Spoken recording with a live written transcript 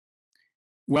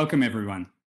Welcome, everyone.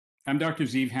 I'm Dr.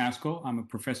 Zeev Haskal. I'm a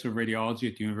professor of radiology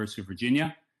at the University of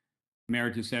Virginia,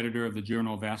 emeritus editor of the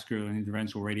Journal of Vascular and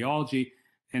Interventional Radiology,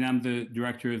 and I'm the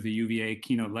director of the UVA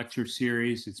Keynote lecture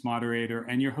series, its moderator,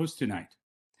 and your host tonight.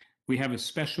 We have a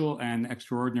special and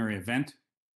extraordinary event,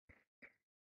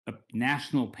 a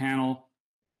national panel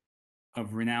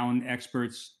of renowned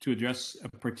experts to address a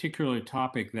particular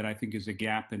topic that I think is a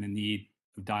gap and a need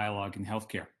of dialogue in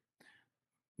healthcare.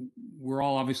 We're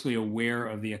all obviously aware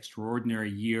of the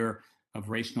extraordinary year of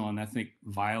racial and ethnic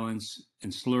violence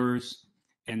and slurs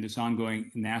and this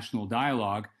ongoing national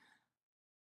dialogue.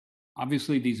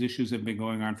 Obviously, these issues have been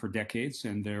going on for decades,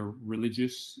 and they're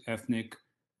religious, ethnic,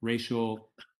 racial,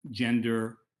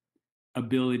 gender,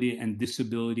 ability, and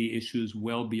disability issues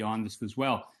well beyond this as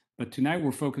well. But tonight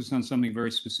we're focused on something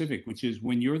very specific, which is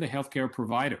when you're the healthcare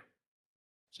provider,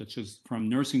 such as from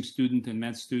nursing student and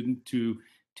med student to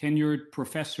tenured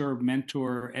professor,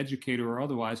 mentor, educator, or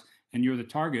otherwise, and you're the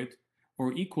target,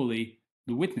 or equally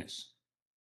the witness.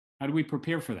 How do we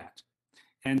prepare for that?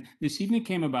 And this evening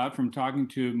came about from talking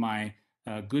to my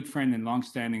good friend and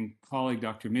longstanding colleague,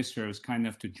 Dr. Misra, who was kind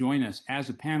enough to join us as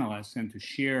a panelist and to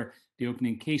share the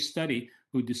opening case study,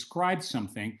 who described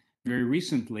something very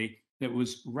recently that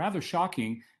was rather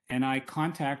shocking. And I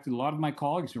contacted a lot of my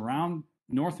colleagues around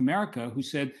North America who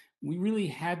said, we really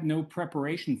had no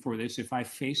preparation for this. If I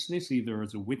face this either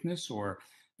as a witness or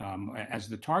as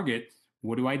the target,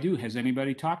 what do I do? Has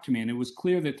anybody talked to me? And it was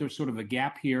clear that there's sort of a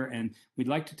gap here, and we'd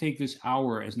like to take this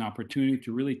hour as an opportunity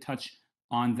to really touch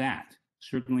on that,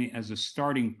 certainly as a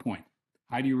starting point.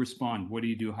 How do you respond? What do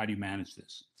you do? How do you manage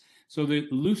this? So the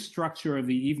loose structure of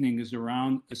the evening is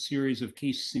around a series of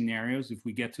case scenarios, if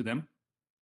we get to them.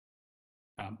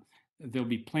 There'll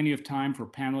be plenty of time for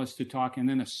panelists to talk, and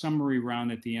then a summary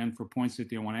round at the end for points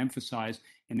that they want to emphasize.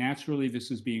 And naturally,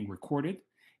 this is being recorded,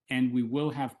 and we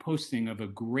will have posting of a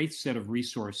great set of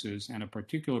resources and a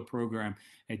particular program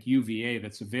at UVA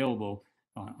that's available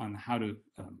on how to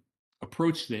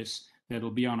approach this. That'll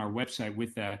be on our website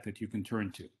with that you can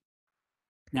turn to.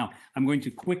 Now, I'm going to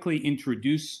quickly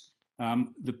introduce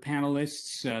the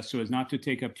panelists so as not to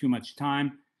take up too much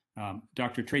time.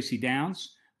 Dr. Tracy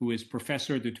Downs, who is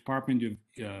professor at the Department of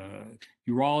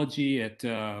Urology at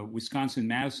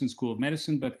Wisconsin-Madison School of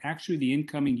Medicine, but actually the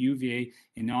incoming UVA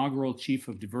inaugural Chief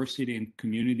of Diversity and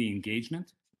Community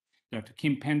Engagement. Dr.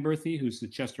 Kim Penberthy, who's the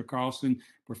Chester Carlson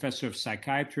Professor of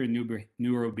Psychiatry and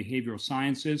Neurobehavioral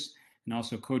Sciences, and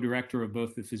also co-director of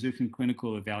both the Physician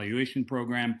Clinical Evaluation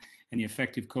Program and the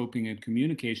Effective Coping and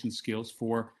Communication Skills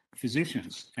for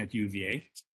Physicians at UVA.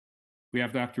 We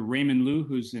have Dr. Raymond Liu,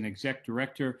 who's an exec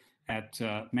director at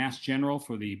Mass General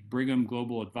for the Brigham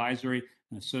Global Advisory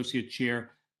and Associate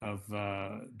Chair of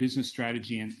Business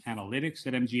Strategy and Analytics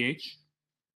at MGH.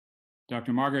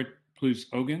 Dr. Margaret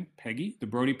Plews-Ogan, Peggy, the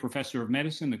Brody Professor of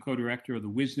Medicine, the co-director of the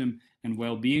Wisdom and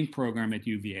Wellbeing Program at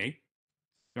UVA.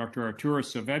 Dr. Arturo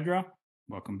Saavedra,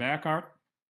 welcome back, Art.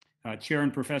 Chair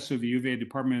and Professor of the UVA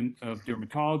Department of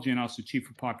Dermatology and also Chief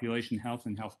of Population Health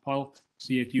and Health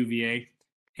Policy at UVA.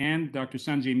 And Dr.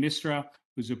 Sanjay Misra,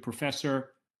 who's a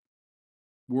professor,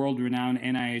 world-renowned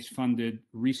NIH-funded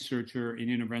researcher in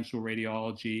interventional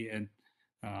radiology and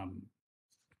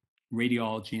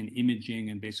imaging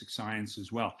and basic science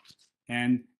as well.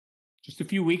 And just a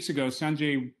few weeks ago,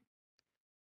 Sanjay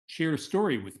shared a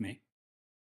story with me,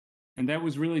 and that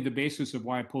was really the basis of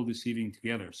why I pulled this evening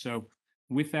together. So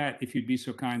with that, if you'd be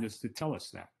so kind as to tell us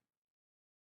that.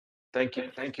 Thank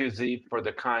you, Zeev, for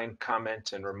the kind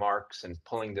comments and remarks and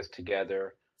pulling this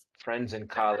together. Friends and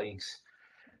colleagues,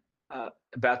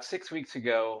 about 6 weeks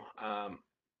ago,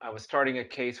 I was starting a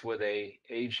case with an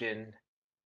Asian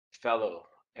fellow,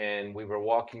 and we were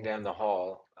walking down the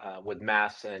hall with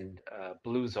masks and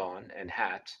blues on and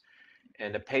hats,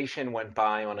 and a patient went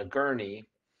by on a gurney,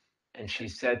 and she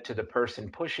said to the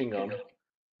person pushing them,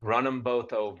 "Run them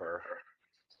both over."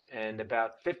 And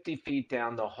about 50 feet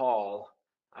down the hall,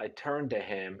 I turned to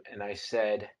him and I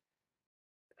said,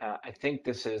 "I think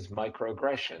this is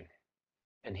microaggression."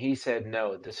 And he said,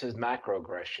 "No, this is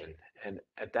macroaggression." And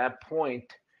at that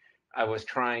point, I was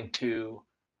trying to,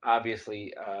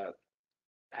 obviously, I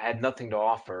had nothing to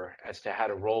offer as to how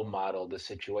to role model the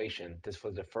situation. This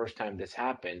was the first time this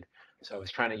happened, so I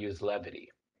was trying to use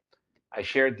levity. I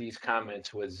shared these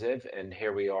comments with Ziv, and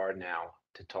here we are now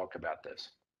to talk about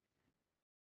this.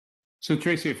 So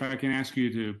Tracy, if I can ask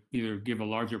you to either give a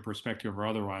larger perspective or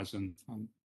otherwise on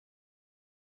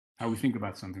how we think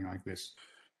about something like this.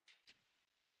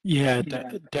 Yeah,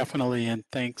 definitely. And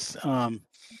thanks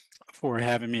for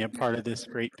having me a part of this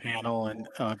great panel and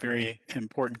very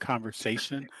important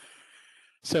conversation.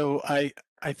 So I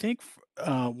think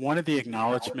one of the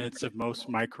acknowledgments of most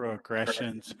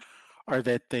microaggressions are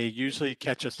that they usually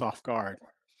catch us off guard.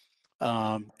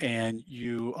 And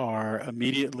you are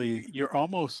immediately, you're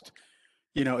almost,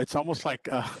 it's almost like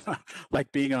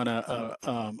like being on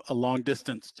a long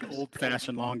distance,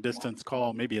 old-fashioned long distance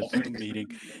call, maybe a Zoom meeting,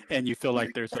 and you feel like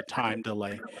there's a time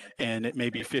delay, and it may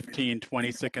be 15,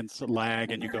 20 seconds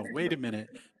lag, and you go, wait a minute,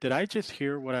 did I just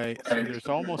hear what so there's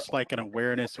almost like an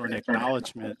awareness or an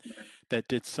acknowledgement that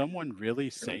did someone really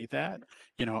say that?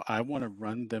 I want to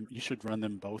run them, you should run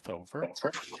them both over.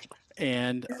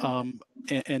 And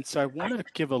so I want to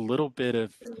give a little bit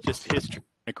of just history of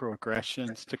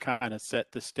microaggressions to kind of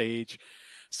set the stage.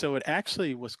 So it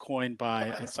actually was coined by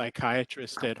a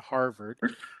psychiatrist at Harvard,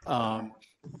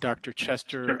 Dr.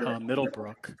 Chester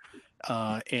Middlebrook.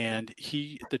 And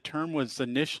the term was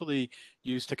initially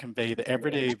used to convey the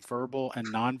everyday verbal and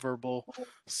nonverbal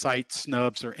slight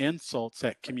snubs or insults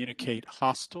that communicate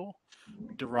hostile,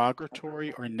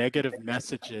 derogatory, or negative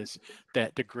messages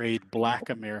that degrade Black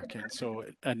Americans. So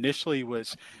it initially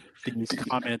was these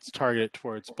comments targeted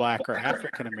towards Black or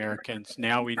African Americans.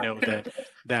 Now we know that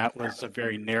that was a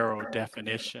very narrow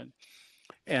definition.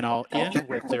 And I'll end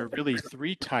with there are really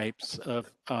three types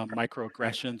of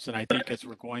microaggressions. And I think as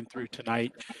we're going through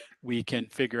tonight, we can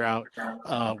figure out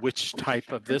which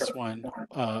type of this one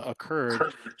occurred.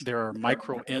 There are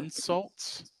micro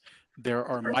insults, there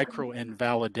are micro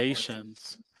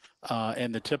invalidations,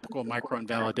 and the typical micro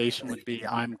invalidation would be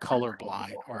I'm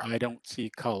colorblind or I don't see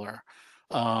color.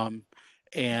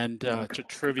 And to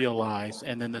trivialize.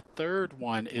 And then the third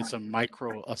one is a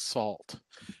micro assault.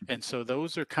 And so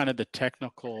those are kind of the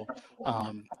technical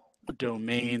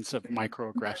domains of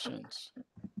microaggressions.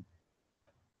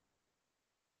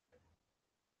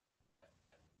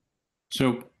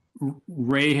 So,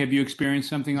 Ray, have you experienced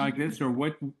something like this, or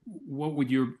what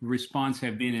would your response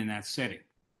have been in that setting?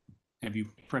 Have you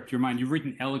prepped your mind? You've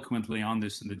written eloquently on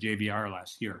this in the JVR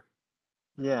last year.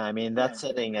 Yeah, I mean, that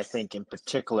setting, I think in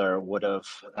particular would have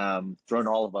thrown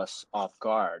all of us off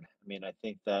guard. I mean, I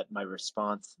think that my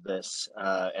response to this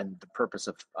and the purpose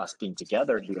of us being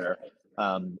together here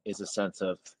is a sense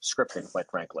of scripting, quite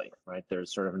frankly, right?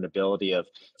 There's sort of an ability of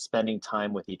spending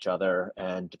time with each other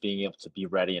and being able to be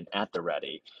ready and at the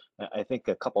ready. I think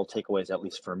a couple of takeaways, at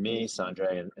least for me,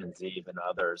 Sanjay and Zeev and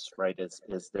others, right,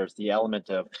 is there's the element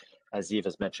of, as Zeev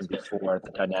has mentioned before,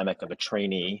 the dynamic of a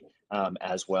trainee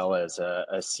as well as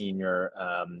a senior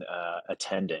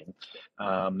attending.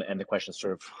 And the question is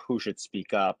sort of who should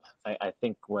speak up. I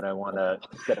think what I want to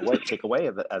take away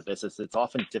of this is it's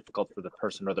often difficult for the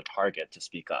person or the target to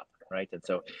speak up, right? And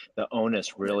so the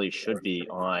onus really should be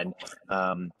on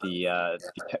the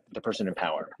person in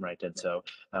power, right? And so,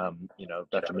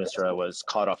 Dr. Misra was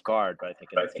caught off guard, but I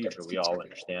think in the future we all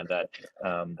understand that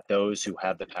those who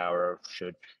have the power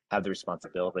should have the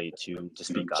responsibility to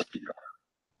speak up.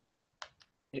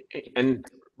 And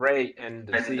Ray and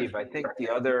Zeev, I think the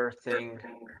other thing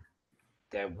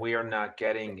that we're not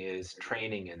getting is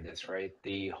training in this, right?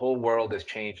 The whole world has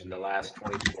changed in the last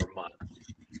 24 months.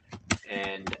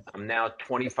 And I'm now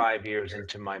 25 years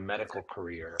into my medical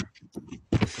career.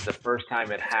 This is the first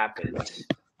time it happens.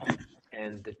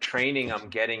 And the training I'm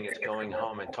getting is going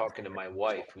home and talking to my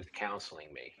wife who's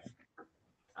counseling me.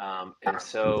 And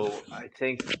so I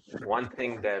think one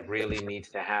thing that really needs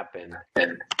to happen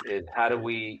is how do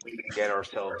we get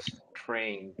ourselves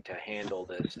trained to handle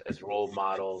this as role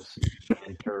models,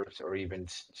 mentors, or even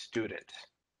students?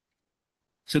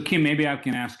 So, Kim, maybe I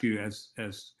can ask you as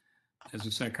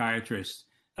a psychiatrist,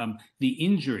 the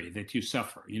injury that you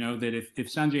suffer, that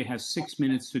if Sanjay has 6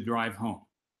 minutes to drive home,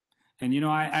 and,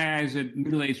 I as a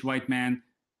middle-aged white man,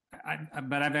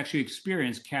 but I've actually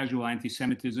experienced casual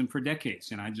anti-Semitism for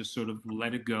decades, and I just sort of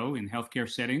let it go in healthcare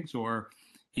settings or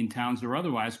in towns or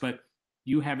otherwise. But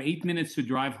you have 8 minutes to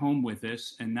drive home with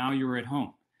this, and now you're at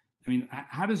home. I mean,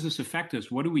 how does this affect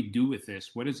us? What do we do with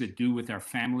this? What does it do with our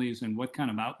families, and what kind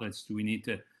of outlets do we need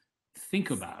to think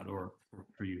about or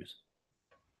use?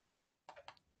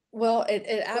 Well,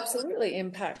 it absolutely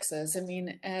impacts us. I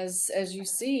mean, as you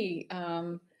see,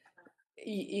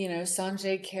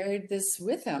 Sanjay carried this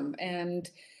with him, and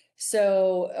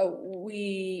so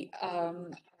we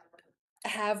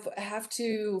have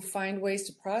to find ways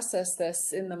to process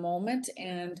this in the moment,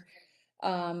 and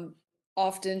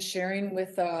often sharing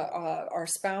with our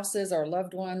spouses, our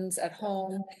loved ones at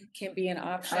home can be an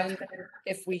option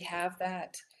if we have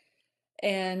that.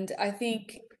 And I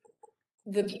think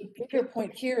the bigger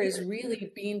point here is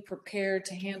really being prepared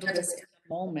to handle this in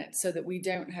the moment so that we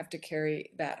don't have to carry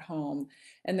that home.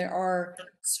 And there are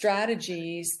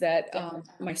strategies that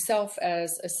myself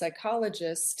as a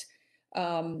psychologist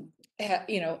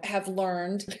have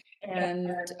learned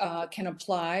and can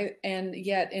apply. And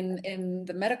yet in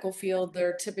the medical field,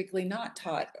 they're typically not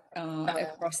taught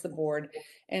across the board.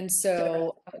 And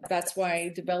so that's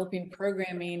why developing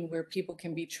programming where people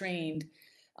can be trained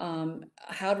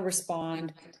how to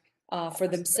respond for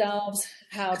themselves,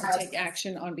 how to take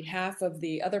action on behalf of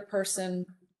the other person.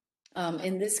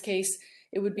 In this case,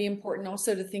 it would be important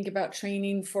also to think about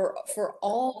training for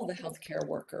all the healthcare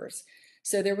workers.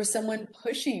 So there was someone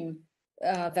pushing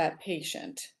that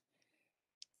patient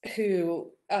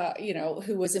who,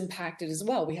 who was impacted as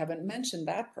well. We haven't mentioned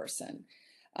that person.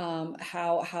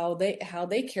 How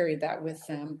they carried that with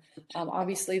them.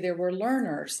 Obviously, there were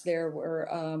learners. There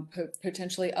were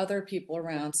potentially other people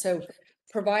around. So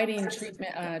providing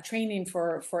treatment training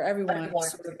for everyone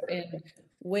sort of in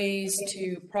ways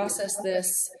to process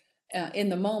this in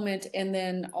the moment, and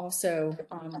then also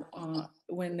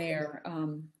when they're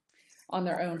on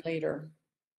their own later.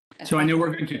 So I know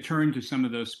we're going to turn to some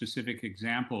of those specific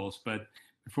examples, but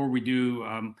before we do,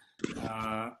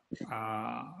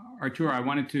 Arturo, I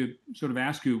wanted to sort of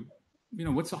ask you,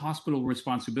 what's the hospital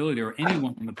responsibility, or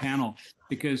anyone on the panel?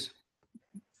 Because,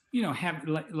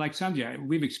 like Sanjay,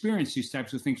 we've experienced these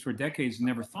types of things for decades and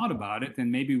never thought about it. And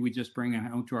maybe we just bring it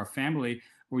home to our family,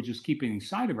 or just keep it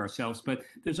inside of ourselves. But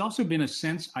there's also been a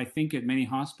sense, I think, at many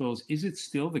hospitals, is it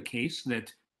still the case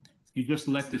that you just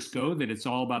let this go, that it's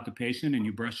all about the patient and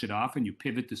you brush it off and you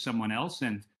pivot to someone else,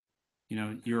 and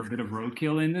you're a bit of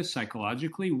roadkill in this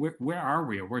psychologically? Where are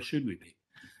we, or where should we be?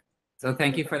 So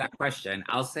thank you for that question.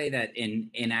 I'll say that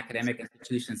in academic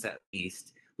institutions, at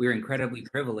least, we're incredibly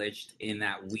privileged in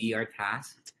that we are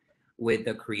tasked with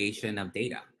the creation of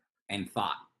data and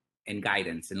thought and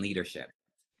guidance and leadership.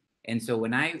 And so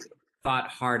when I thought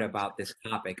hard about this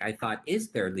topic, I thought, is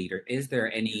there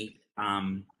any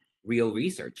real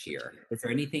research here? Is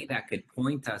there anything that could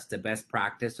point us to best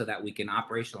practice so that we can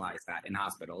operationalize that in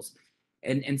hospitals?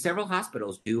 And several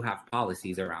hospitals do have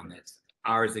policies around this,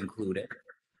 ours included.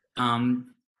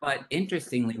 But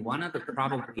interestingly, one of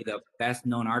probably the best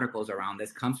known articles around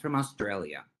this comes from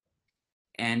Australia.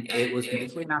 And it was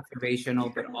mostly an observational,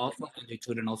 but also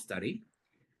longitudinal study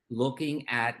looking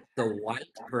at the white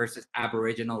versus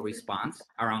Aboriginal response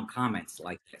around comments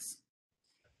like this.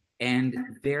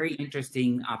 And very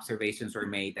interesting observations were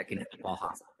made that can help all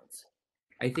hospitals.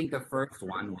 I think the first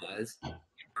one was,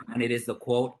 and it is the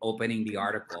quote opening the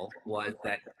article, was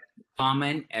that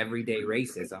common everyday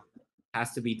racism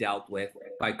has to be dealt with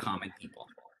by common people,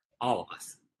 all of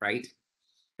us, right?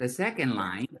 The second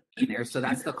line in there, so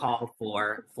that's the call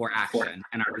for action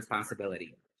and our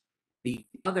responsibility. The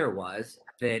other was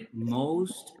that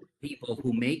most people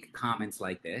who make comments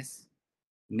like this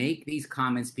make these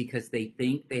comments because they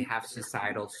think they have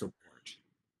societal support.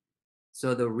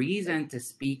 So the reason to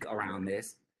speak around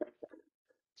this,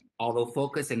 although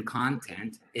focus and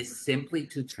content, is simply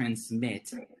to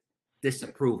transmit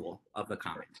disapproval of the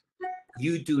comment.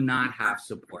 You do not have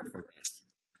support for this.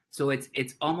 So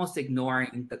it's almost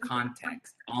ignoring the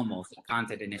context, almost the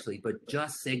content initially, but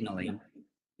just signaling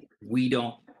we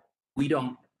don't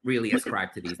really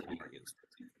ascribe to these values.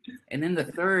 And then the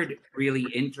third really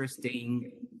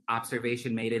interesting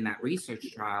observation made in that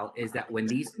research trial is that when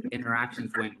these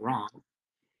interactions went wrong,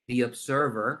 the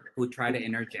observer who tried to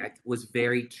interject was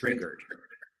very triggered.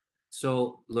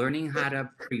 So learning how to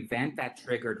prevent that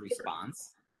triggered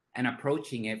response and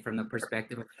approaching it from the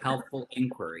perspective of helpful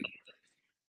inquiry.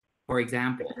 For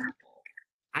example,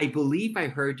 I believe I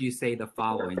heard you say the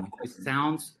following. It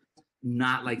sounds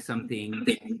not like something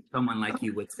someone like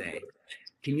you would say.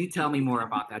 Can you tell me more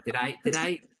about that? Did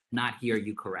I not hear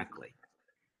you correctly?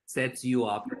 Sets you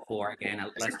up for, again, a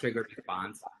less triggered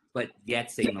response, but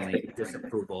yet signaling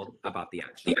disapproval about the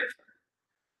action.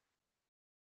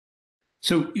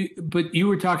 So, but you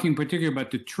were talking particularly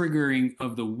about the triggering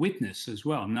of the witness as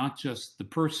well, not just the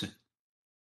person.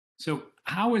 So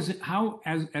how as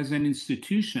an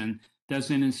institution, does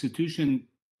an institution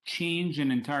change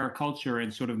an entire culture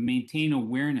and sort of maintain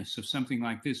awareness of something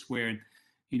like this, where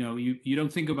you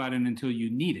don't think about it until you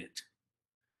need it,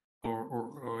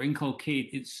 or inculcate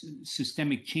its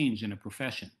systemic change in a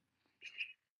profession?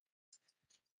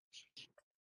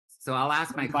 So I'll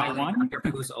ask my colleague,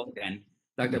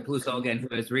 Dr. Plews-Ogan,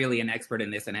 who is really an expert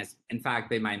in this and has, in fact,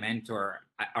 been my mentor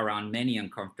around many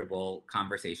uncomfortable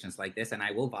conversations like this. And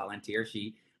I will volunteer.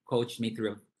 She coached me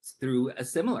through a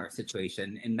similar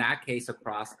situation, in that case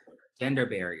across gender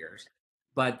barriers.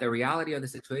 But the reality of the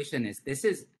situation is this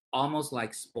is almost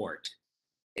like sport.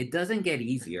 It doesn't get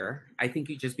easier. I think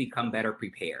you just become better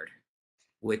prepared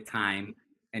with time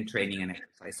and training and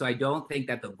exercise. So I don't think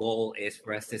that the goal is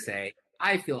for us to say,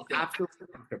 I feel absolutely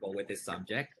comfortable with this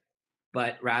subject,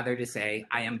 but rather to say,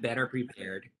 I am better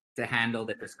prepared to handle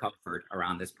the discomfort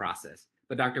around this process.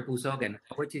 But Dr. Plews-Ogan,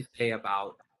 what would you say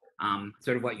about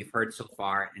sort of what you've heard so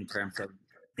far in terms of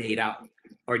data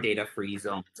or data-free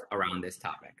zones around this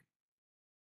topic?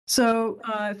 So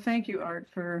thank you, Art,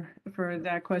 for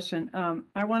that question.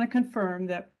 I want to confirm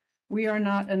that we are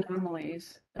not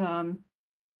anomalies,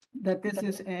 that this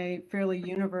is a fairly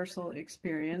universal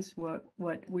experience, what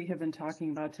we have been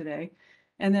talking about today,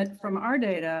 and that from our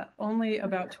data, only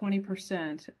about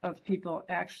 20% of people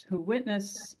who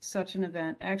witness such an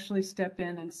event actually step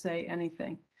in and say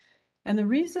anything. And the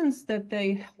reasons that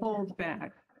they hold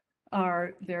back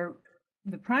are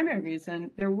the primary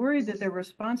reason, they're worried that their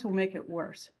response will make it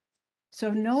worse. So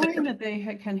knowing that they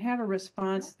can have a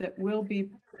response that will be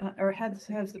or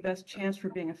has the best chance for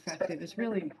being effective is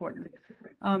really important.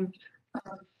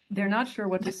 They're not sure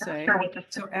what to say,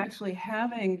 so actually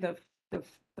having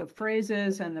the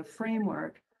phrases and the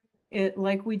framework,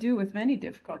 like we do with many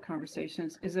difficult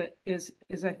conversations, is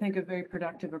I think a very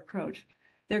productive approach.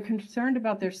 They're concerned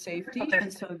about their safety,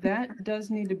 and so that does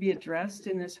need to be addressed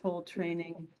in this whole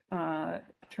training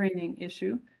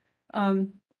issue.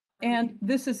 And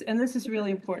this is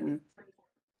really important.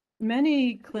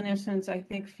 Many clinicians, I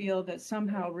think, feel that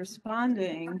somehow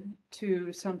responding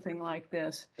to something like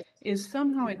this is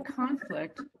somehow in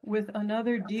conflict with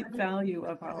another deep value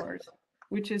of ours,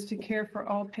 which is to care for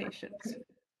all patients,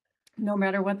 no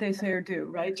matter what they say or do,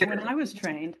 right? When I was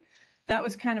trained, that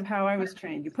was kind of how I was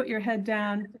trained. You put your head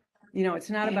down, it's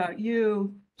not about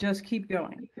you, just keep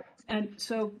going. And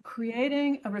so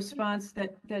creating a response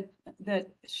that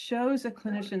shows a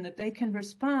clinician that they can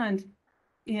respond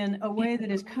in a way that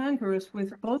is congruous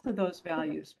with both of those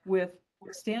values, with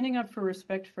standing up for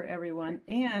respect for everyone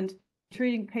and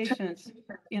treating patients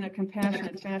in a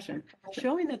compassionate fashion,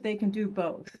 showing that they can do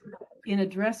both in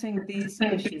addressing these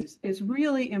issues is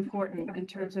really important in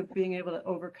terms of being able to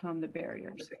overcome the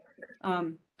barriers.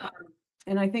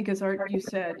 And I think, as Art, you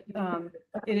said,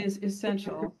 it is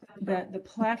essential that the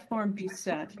platform be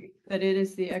set, that it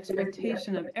is the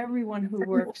expectation of everyone who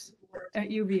works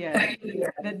at UVA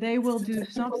that they will do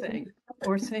something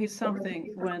or say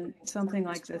something when something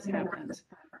like this happens.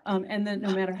 And that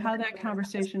no matter how that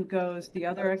conversation goes, the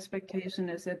other expectation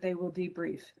is that they will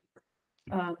debrief,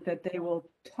 that they will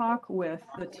talk with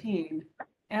the team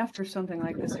after something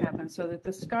like this happens, so that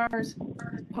the scars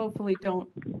hopefully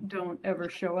don't ever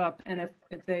show up, and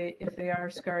if they are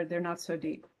scarred, they're not so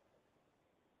deep.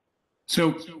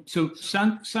 So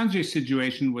Sanjay's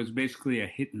situation was basically a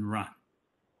hit and run,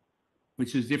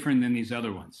 which is different than these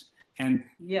other ones. And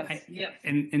yes.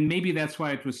 And maybe that's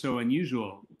why it was so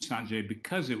unusual, Sanjay,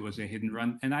 because it was a hit and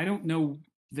run. And I don't know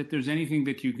that there's anything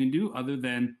that you can do other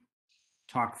than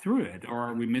talk through it. Or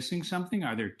are we missing something?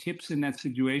 Are there tips in that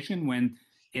situation when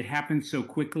it happens so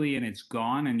quickly and it's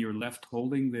gone and you're left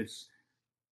holding this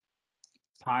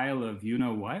pile of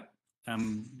what?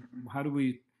 How do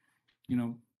we,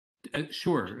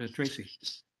 sure, Tracy.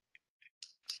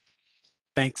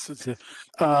 Thanks.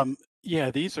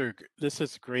 Yeah, this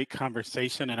is a great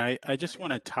conversation, and I just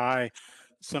want to tie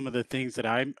some of the things that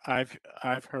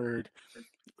I've heard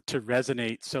to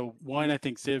resonate. So one, I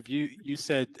think, Ziv, you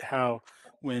said how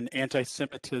when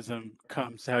anti-Semitism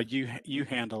comes, how you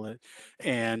handle it,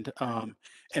 and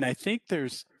I think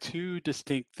there's two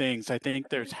distinct things. I think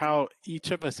there's how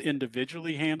each of us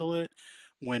individually handle it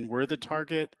when we're the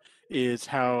target, is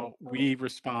how we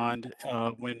respond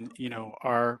when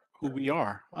are who we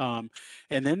are,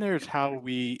 and then there's how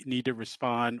we need to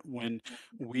respond when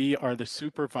we are the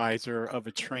supervisor of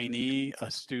a trainee,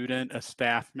 a student, a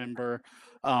staff member,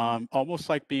 almost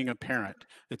like being a parent.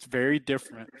 It's very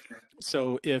different.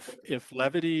 So if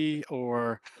levity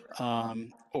or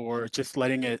just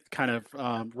letting it kind of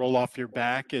roll off your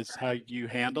back is how you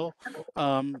handle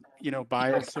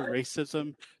bias or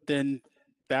racism, then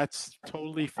that's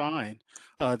totally fine.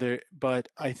 But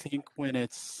I think when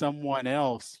it's someone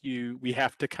else, we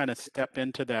have to kind of step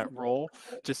into that role,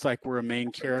 just like we're a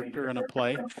main character in a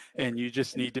play, and you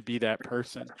just need to be that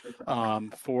person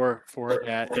for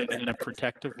that in a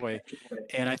protective way.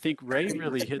 And I think Ray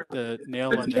really hit the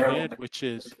nail on the head, which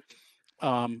is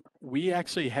we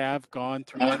actually have gone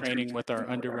through training with our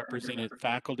underrepresented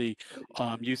faculty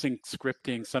using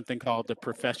scripting, something called the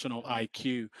Professional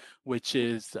IQ, which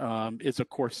is a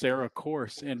Coursera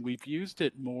course, and we've used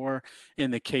it more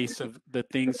in the case of the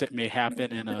things that may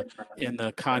happen in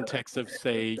the context of,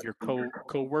 say, your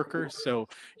co-workers. So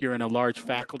you're in a large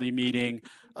faculty meeting,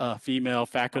 a female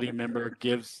faculty member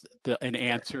gives an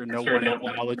answer, no one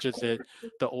acknowledges it.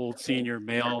 The old senior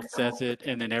male says it,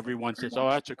 and then everyone says, "Oh,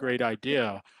 that's a great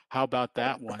idea. How about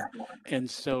that one?" And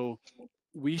so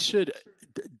we should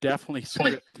definitely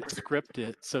script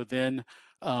it. So then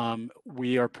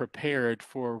we are prepared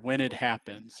for when it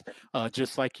happens,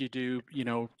 just like you do,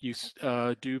 you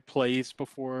do plays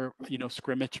before,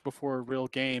 scrimmage before a real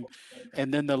game.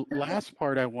 And then the last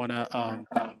part I want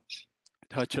to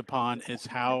touch upon is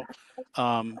how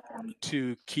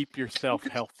to keep yourself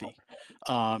healthy.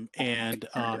 And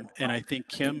I think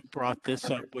Kim brought this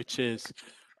up, which is,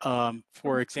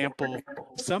 for example,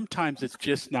 sometimes it's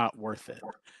just not worth it.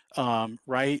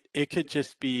 Right? It could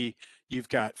just be you've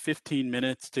got 15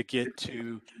 minutes to get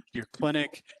to your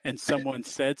clinic and someone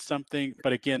said something.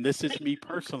 But again, this is me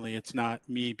personally. It's not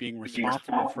me being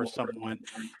responsible for someone.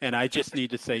 And I just need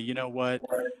to say, you know what?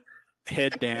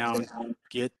 Head down,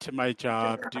 get to my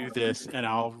job, do this, and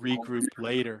I'll regroup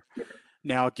later.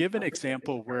 Now, I'll give an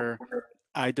example where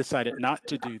I decided not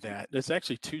to do that. There's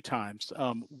actually two times.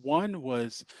 One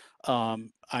was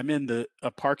I'm in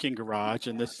a parking garage,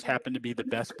 and this happened to be the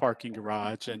best parking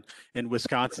garage. And in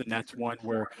Wisconsin, that's one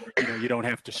where you don't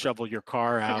have to shovel your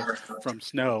car out from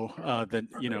snow,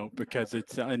 because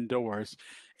it's indoors.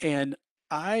 And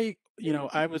I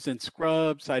was in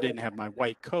scrubs. I didn't have my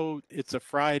white coat. It's a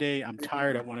Friday. I'm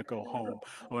tired. I want to go home.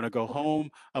 I want to go home.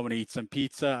 I want to eat some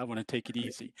pizza. I want to take it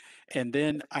easy. And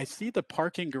then I see the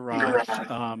parking garage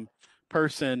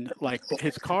person, like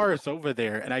his car is over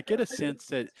there. And I get a sense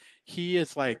that he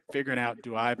is like figuring out,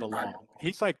 do I belong?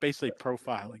 He's like basically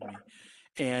profiling me.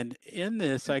 And in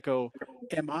this, I go,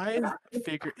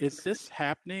 is this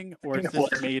happening or is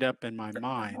this made up in my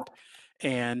mind?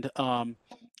 And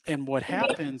what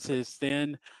happens is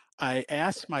then I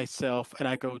ask myself and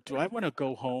I go, do I want to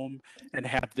go home and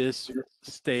have this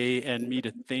stay and me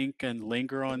to think and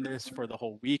linger on this for the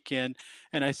whole weekend?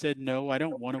 And I said, no, I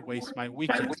don't want to waste my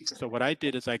weekend. So what I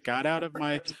did is I got out of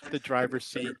the driver's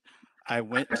seat. I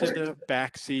went to the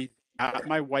back seat, got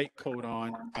my white coat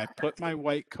on. I put my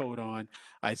white coat on.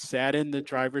 I sat in the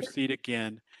driver's seat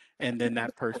again, and then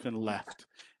that person left.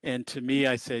 And to me,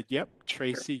 I said, yep,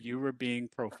 Tracy, you were being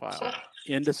profiled.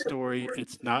 End of story.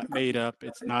 It's not made up.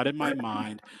 It's not in my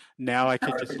mind. Now I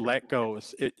could just let go.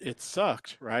 It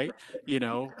sucked, right?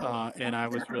 And I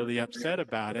was really upset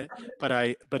about it. But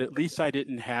at least I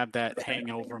didn't have that hang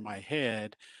over my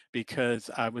head because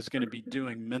I was going to be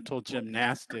doing mental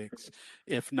gymnastics,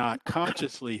 if not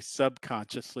consciously,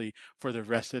 subconsciously, for the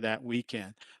rest of that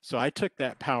weekend. So I took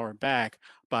that power back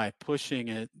by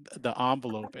pushing the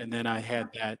envelope, and then I had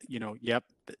that, yep,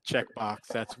 the checkbox.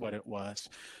 That's what it was.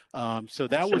 So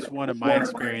that was one of my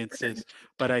experiences.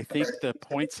 But I think the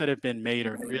points that have been made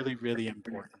are really, really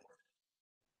important.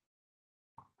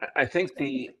 I think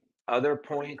the other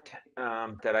point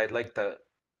that I'd like the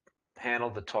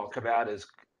panel to talk about is,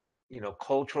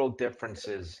 cultural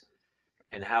differences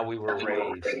and how we were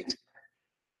raised.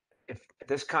 If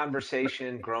this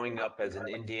conversation growing up as an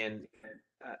Indian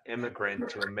immigrant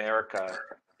to America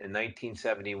in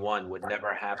 1971 would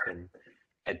never happen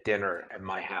at dinner at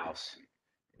my house.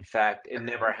 In fact, it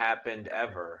never happened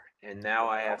ever. And now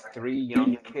I have 3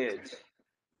 young kids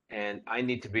and I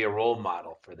need to be a role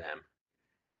model for them.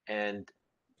 And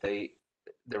the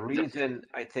reason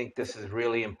I think this is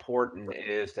really important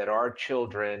is that our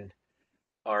children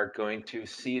are going to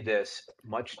see this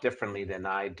much differently than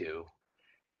I do.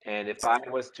 And if I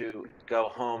was to go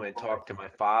home and talk to my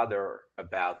father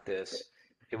about this,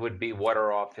 it would be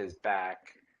water off his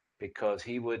back because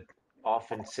he would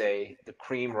often say, the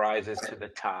cream rises to the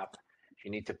top.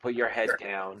 You need to put your head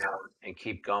down and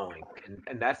keep going.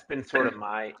 And that's been sort of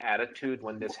my attitude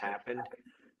when this happened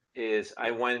is I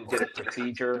went and did a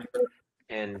procedure.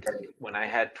 And when I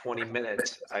had 20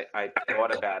 minutes, I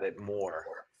thought about it more.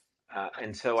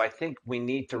 And so I think we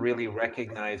need to really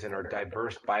recognize in our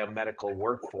diverse biomedical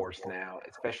workforce now,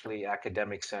 especially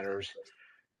academic centers,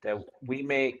 that we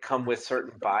may come with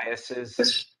certain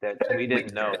biases that we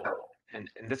didn't know. And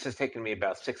this has taken me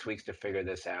about 6 weeks to figure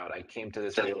this out. I came to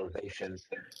this realization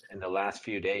in the last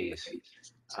few days.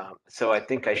 So I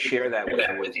think I share that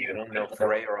with you. I don't know if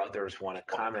Ray or others want to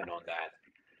comment on that.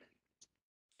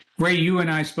 Ray, you and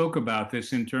I spoke about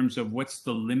this in terms of what's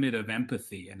the limit of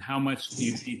empathy and how much do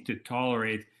you need to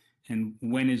tolerate and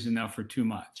when is enough or too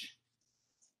much?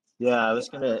 Yeah, I was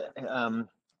going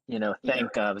to,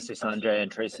 thank obviously Sanjay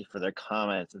and Tracy for their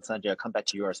comments. And Sanjay, I'll come back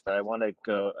to yours, but I want to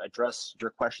go address your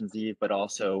questions, Eve, but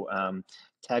also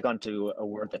tag onto a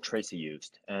word that Tracy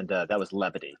used, and that was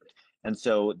levity. And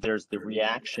so there's the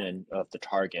reaction of the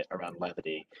target around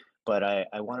levity. But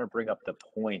I want to bring up the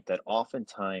point that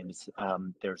oftentimes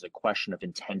there's a question of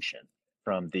intention.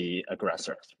 from the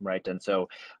aggressor, right? And so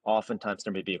oftentimes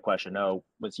there may be a question, oh,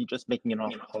 was he just making an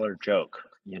off-color joke?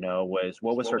 You know,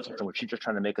 what was her intention? Was she just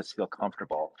trying to make us feel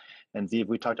comfortable? And Ziv,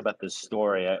 we talked about this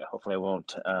story. Hopefully I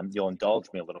won't, you'll indulge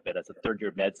me a little bit. As a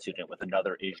third-year med student with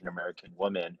another Asian American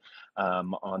woman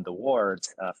on the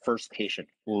wards, first patient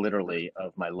literally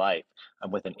of my life,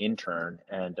 I'm with an intern,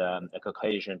 and a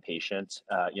Caucasian patient,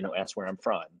 you know, asked where I'm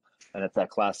from. And it's that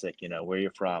classic, you know, where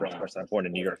you're from. Of course, I'm born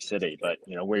in New York City, but,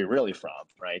 you know, where you're really from,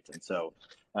 right? And so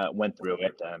went through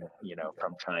it, you know,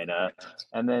 from China.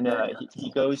 And then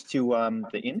he goes to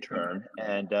the intern,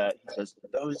 and he says,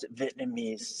 those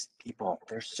Vietnamese people,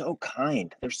 they're so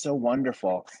kind. They're so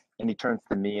wonderful. And he turns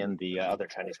to me and the other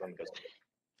Chinese woman and goes,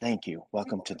 thank you.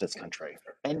 Welcome to this country.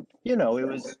 And, you know, it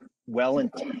was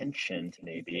well-intentioned,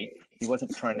 maybe. He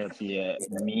wasn't trying to be a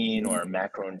mean or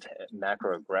macro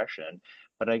aggression.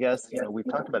 But I guess, you know, we've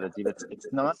talked about it, Steve.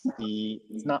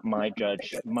 It's not my job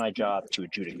to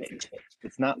adjudicate.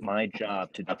 It's not my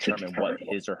job to determine what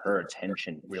his or her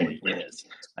intention really is.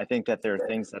 I think that there are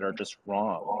things that are just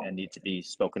wrong and need to be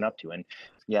spoken up to. And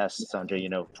yes, Sanjay, you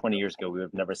know, 20 years ago, we would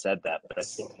have never said that, but I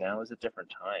think now is a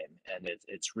different time. And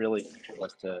it's really for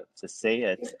us to say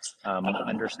it,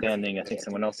 understanding, I think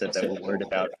someone else said that we're worried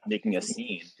about making a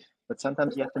scene. But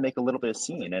sometimes you have to make a little bit of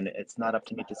scene, and it's not up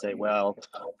to me to say, well,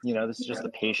 you know, this is just a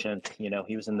patient, you know,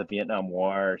 he was in the Vietnam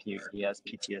War, he has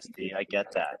PTSD, I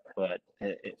get that, but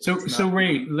so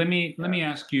Ray, let me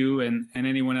ask you and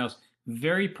anyone else,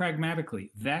 very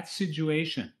pragmatically, that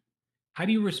situation, how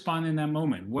do you respond in that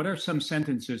moment? What are some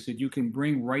sentences that you can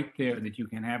bring right there that you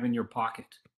can have in your pocket?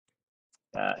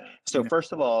 So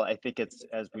first of all, I think it's,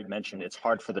 as we mentioned, it's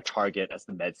hard for the target as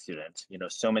the med student, you know,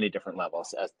 so many different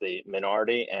levels as the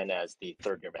minority and as the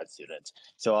third year med student.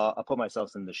 So I'll put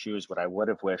myself in the shoes, what I would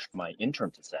have wished my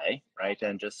intern to say, right?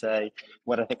 And just say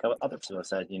what I think other people have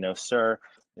said, you know, sir,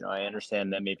 you know, I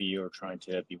understand that maybe you're trying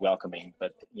to be welcoming,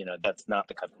 but, you know, that's not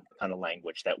the kind of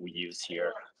language that we use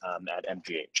here at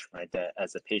MGH, right? That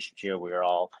as a patient here, we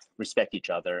all respect each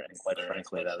other. And quite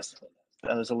frankly,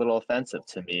 that was a little offensive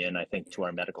to me, and I think to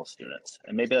our medical students.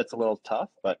 And maybe that's a little tough,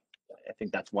 but I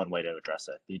think that's one way to address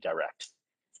it, be direct.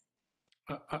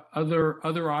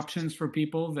 Other options for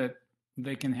people that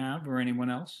they can have, or anyone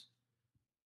else,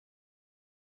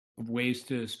 of ways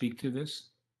to speak to this?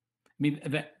 I mean,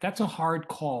 that's a hard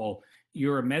call.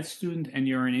 You're a med student and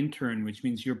you're an intern, which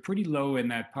means you're pretty low in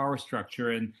that power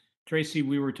structure. And Tracy,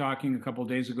 we were talking a couple of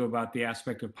days ago about the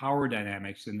aspect of power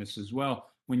dynamics in this as well,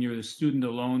 when you're the student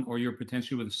alone or you're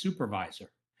potentially with a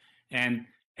supervisor. And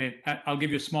I'll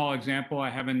give you a small example. I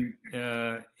have an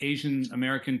Asian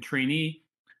American trainee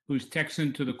who's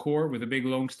Texan to the core with a big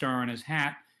Lone Star on his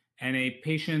hat, and a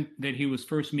patient that he was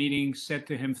first meeting said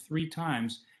to him 3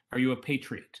 times, "Are you a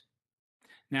patriot?"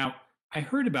 Now, I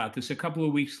heard about this a couple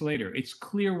of weeks later. It's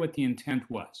clear what the intent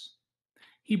was.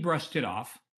 He brushed it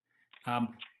off.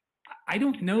 I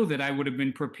don't know that I would have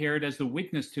been prepared as the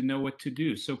witness to know what to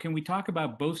do. So can we talk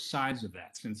about both sides of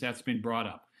that, since that's been brought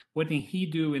up? What did he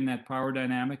do in that power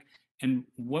dynamic, and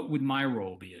what would my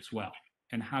role be as well?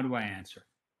 And how do I answer?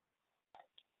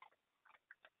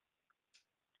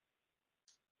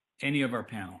 Any of our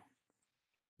panel?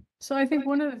 So I think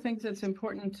one of the things that's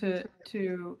important to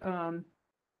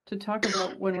talk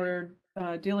about when we're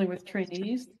dealing with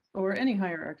trainees or any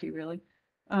hierarchy really,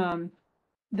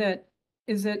 that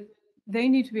they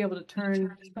need to be able to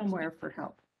turn somewhere for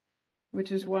help,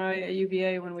 which is why at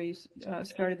UVA, when we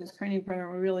started this training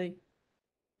program,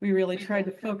 we really tried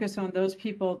to focus on those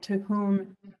people to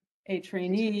whom a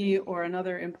trainee or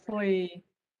another employee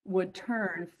would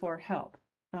turn for help,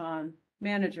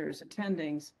 managers,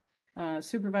 attendings,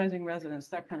 supervising residents,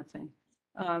 that kind of thing.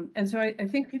 And so I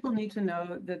think people need to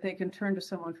know that they can turn to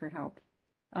someone for help.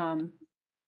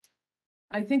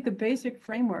 I think the basic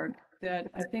framework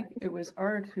that I think it was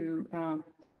Art who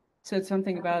said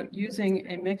something about using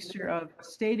a mixture of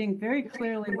stating very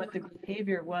clearly what the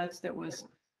behavior was that was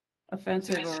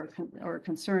offensive or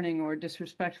concerning or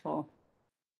disrespectful,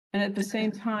 and at the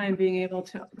same time being able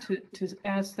to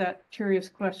ask that curious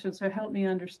question. So help me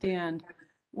understand,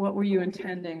 what were you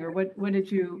intending, or what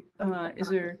did you?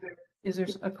 Is there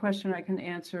a question I can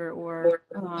answer, or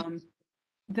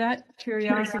that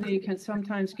curiosity can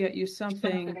sometimes get you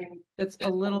something that's a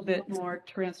little bit more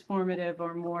transformative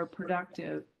or more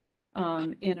productive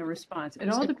in a response. It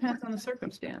all depends on the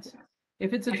circumstance.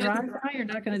 If it's a drive-by, you're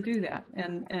not going to do that.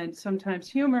 And sometimes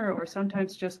humor, or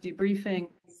sometimes just debriefing.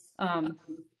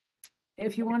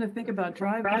 If you want to think about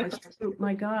drive-bys, oh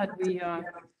my God,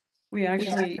 we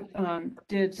actually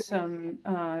did some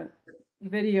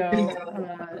video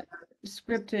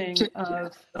scripting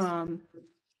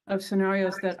of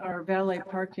scenarios that are valet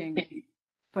parking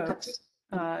folks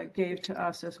gave to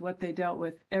us as what they dealt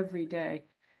with every day.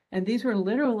 And these were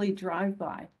literally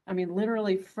drive-by. I mean,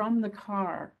 literally from the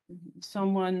car,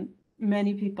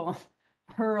 many people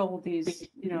hurl these,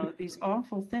 these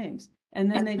awful things,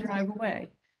 and then they drive away.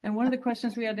 And one of the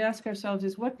questions we had to ask ourselves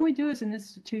is, what can we do as an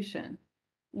institution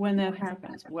when that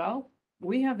happens? Well,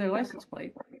 we have their license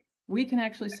plate. We can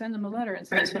actually send them a letter and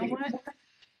say, you know what?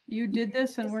 You did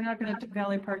this, and we're not going to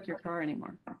valet park your car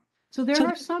anymore. So there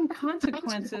are some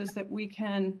consequences that we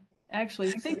can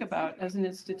actually think about as an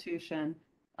institution.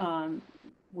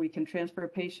 We can transfer a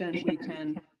patient, we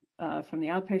can, from the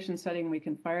outpatient setting, we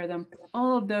can fire them.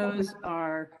 All of those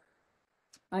are,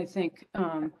 I think,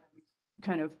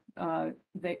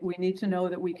 we need to know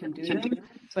that we can do them,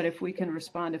 but if we can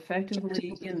respond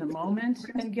effectively in the moment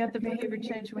and get the behavior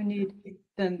change we need,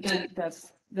 then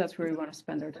that's where we want to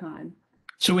spend our time.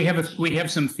 So we have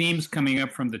some themes coming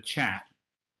up from the chat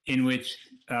in which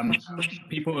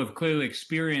people have clearly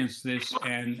experienced this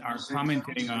and are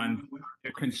commenting on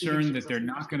their concern that they're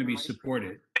not going to be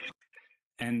supported,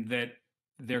 and that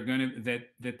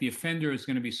that the offender is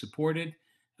going to be supported,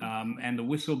 and the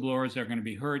whistleblowers are going to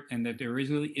be hurt, and that there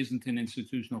really isn't an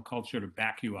institutional culture to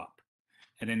back you up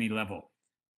at any level.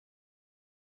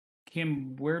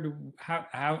 Kim,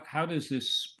 how does this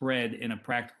spread in a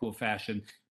practical fashion?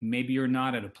 Maybe you're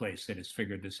not at a place that has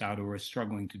figured this out or is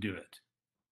struggling to do it.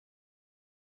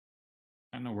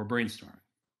 I don't know, we're brainstorming.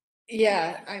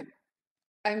 Yeah,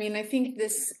 I mean, I think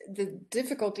the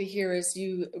difficulty here is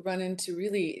you run into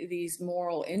really these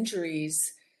moral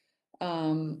injuries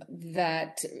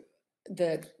that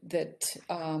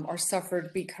are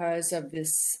suffered because of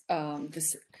this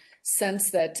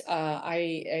sense that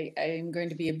I am going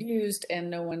to be abused and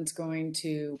no one's going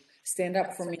to stand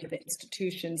up for me. The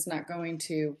institution's not going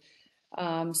to.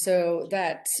 So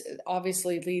that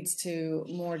obviously leads to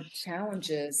more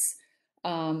challenges.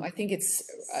 I think it's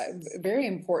very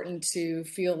important to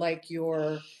feel like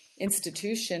your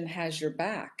institution has your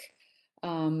back.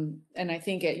 And I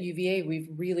think at UVA, we've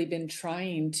really been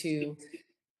trying to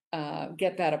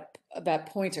get that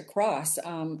point across.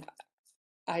 I'm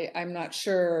not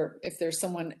sure if there's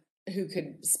someone who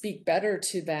could speak better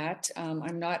to that.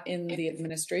 I'm not in the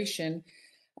administration,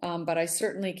 but I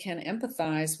certainly can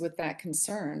empathize with that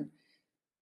concern.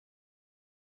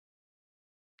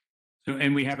 So,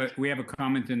 and we have a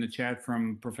comment in the chat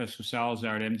from Professor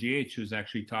Salazar at MGH, who's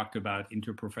actually talked about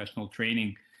interprofessional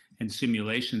training and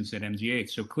simulations at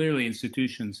MGH. So clearly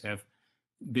institutions have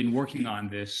been working on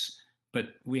this, but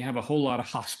we have a whole lot of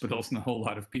hospitals and a whole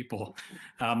lot of people.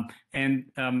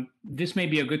 This may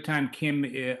be a good time, Kim,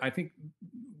 I think,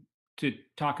 to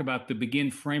talk about the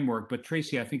BEGIN framework, but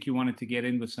Tracy, I think you wanted to get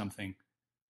in with something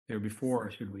there before, or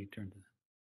should we turn to that?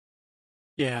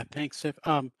 Yeah, thanks.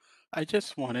 I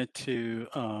just wanted to,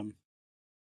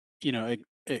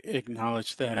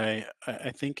 acknowledge that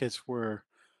I think as we're,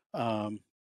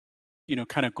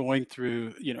 kind of going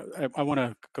through, I want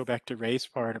to go back to Ray's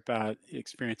part about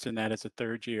experiencing that as a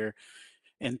third year,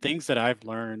 and things that I've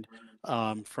learned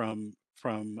from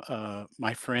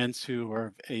my friends who are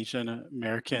of Asian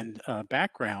American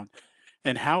background,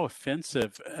 and how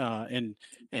offensive and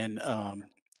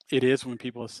it is when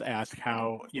people ask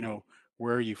how,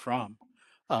 where are you from?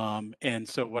 And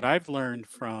so what I've learned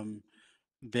from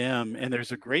them, and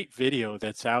there's a great video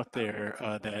that's out there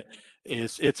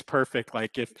it's perfect.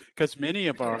 Like because many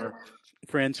of our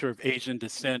friends who are of Asian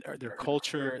descent, their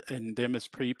culture and them as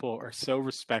people are so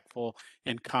respectful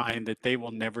and kind that they will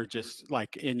never just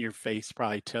like in your face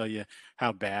probably tell you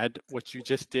how bad what you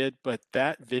just did. But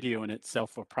that video in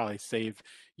itself will probably save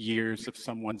years of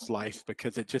someone's life,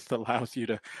 because it just allows you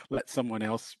to let someone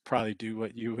else probably do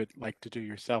what you would like to do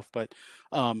yourself. But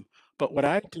what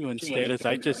I do instead is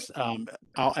I just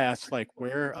I'll ask, like,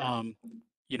 where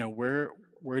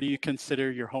do you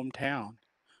consider your hometown?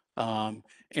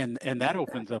 And that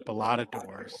opens up a lot of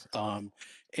doors.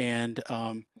 And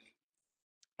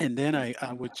then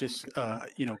I would just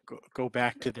go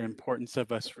back to the importance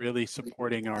of us really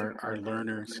supporting our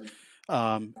learners.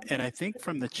 And I think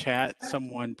from the chat,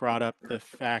 someone brought up the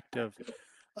fact of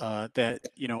that,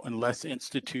 unless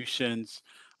institutions,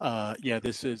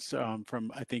 this is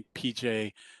from, I think,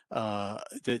 PJ,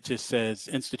 that just says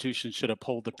institutions should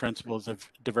uphold the principles of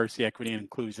diversity, equity, and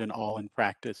inclusion all in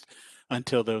practice.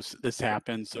 Until this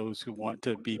happens, those who want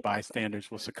to be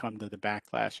bystanders will succumb to the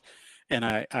backlash. And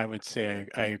I would say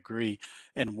I agree.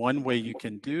 And one way you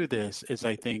can do this is,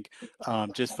 I think,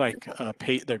 just like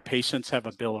their patients have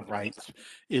a Bill of Rights,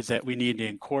 is that we need to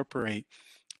incorporate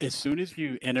as soon as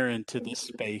you enter into this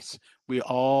space, we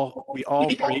all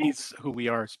praise who we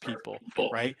are as people,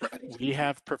 right? We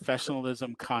have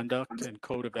professionalism, conduct, and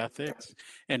code of ethics,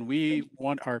 and we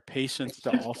want our patients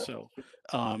to also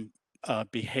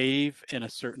behave in a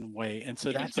certain way. And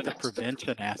so that's the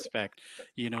prevention aspect.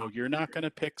 You know, you're not going to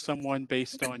pick someone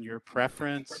based on your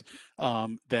preference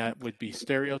that would be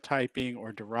stereotyping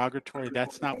or derogatory.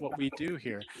 That's not what we do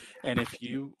here. And if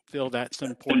you feel that's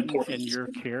important in your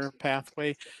care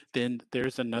pathway, then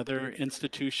there's another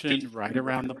institution right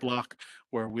around the block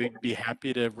where we'd be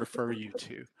happy to refer you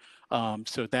to.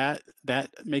 So that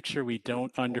makes sure we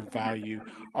don't undervalue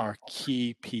our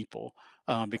key people.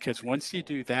 Because once you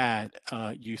do that,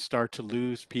 you start to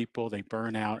lose people, they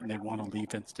burn out, and they want to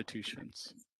leave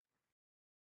institutions.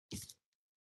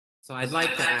 So I'd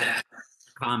like to add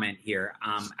a comment here.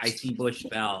 I see Bush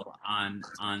Bell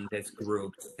on this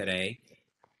group today.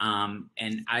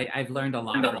 And I've learned a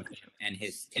lot from him and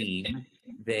his team.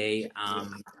 They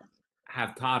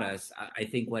have taught us, I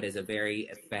think, what is a very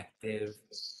effective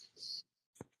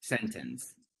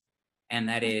sentence. And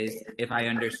that is, if I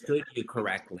understood you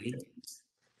correctly,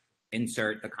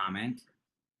 insert the comment,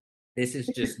 this is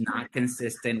just not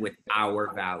consistent with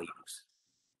our values.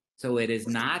 So it is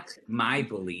not my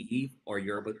belief or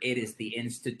your belief, it is the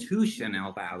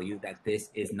institutional value that this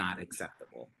is not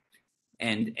acceptable.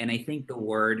 And I think the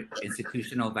word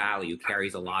institutional value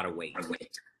carries a lot of weight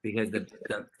because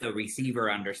the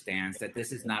receiver understands that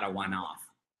this is not a one-off.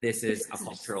 This is a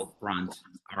cultural front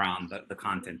around the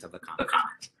content of the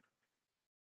comment.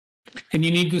 And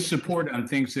you need the support on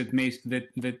things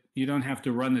that you don't have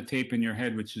to run the tape in your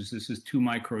head, which is this is too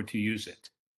micro to use it.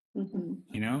 Mm-hmm.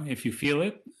 You know, if you feel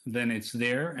it, then it's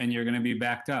there and you're going to be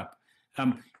backed up.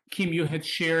 Kim, you had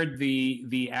shared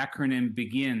the acronym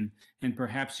BEGIN, and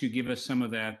perhaps you give us some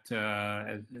of that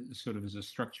sort of as a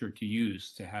structure to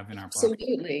use to have in our pocket.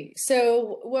 Absolutely.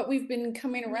 So what we've been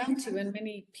coming around to, and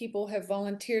many people have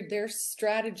volunteered their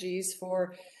strategies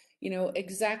for, you know,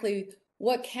 exactly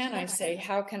what can I say,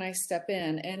 how can I step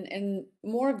in, and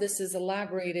more of this is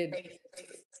elaborated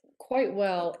quite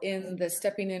well in the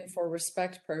Stepping In for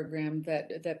Respect program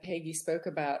that Peggy spoke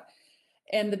about.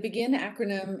 And the BEGIN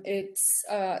acronym, it's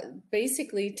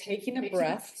basically taking a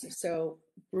breath, so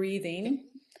breathing,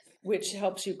 which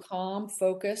helps you calm,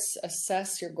 focus,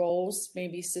 assess your goals,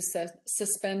 maybe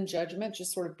suspend judgment,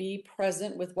 just sort of be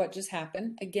present with what just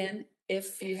happened, again,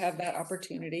 if you have that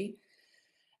opportunity,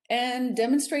 and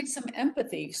demonstrate some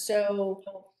empathy. So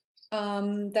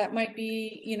that might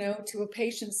be, you know, to a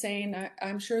patient saying,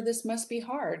 I'm sure this must be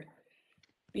hard,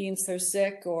 being so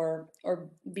sick or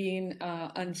being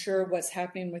unsure what's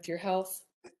happening with your health.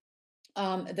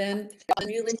 Then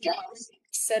really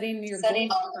setting your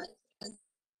goals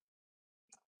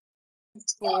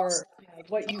for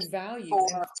what you value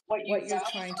and what you're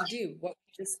trying to do, what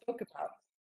we just spoke about,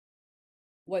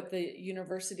 what the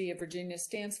University of Virginia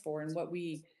stands for, and what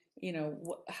we, you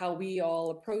know, how we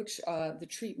all approach the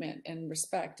treatment and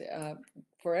respect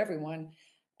for everyone.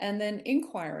 And then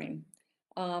inquiring,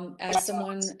 as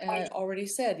someone already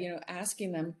said, you know,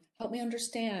 asking them, help me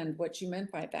understand what you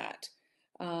meant by that.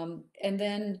 And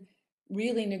then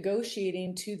really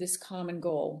negotiating to this common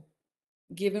goal.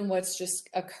 Given what's just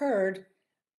occurred,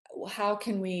 how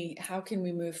can we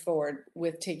move forward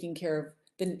with taking care of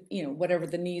the, you know, whatever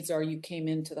the needs are you came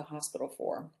into the hospital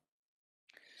for.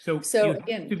 So you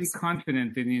again, have to be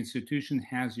confident that the institution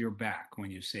has your back when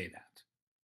you say that.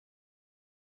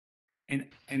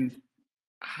 And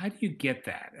how do you get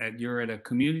that? You're at a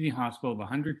community hospital of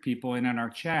 100 people, and in our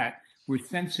chat, we're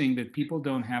sensing that people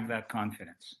don't have that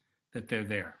confidence that they're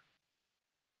there.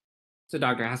 So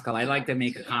Dr. Haskal, I'd like to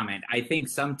make a comment. I think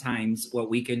sometimes what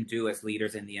we can do as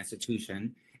leaders in the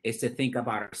institution is to think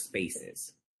about our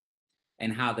spaces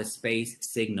and how the space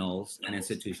signals an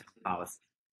institutional policy.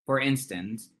 For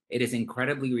instance, it is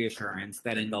incredibly reassuring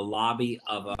that in the lobby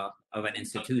of an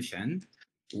institution,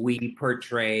 we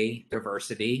portray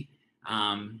diversity,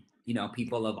 you know,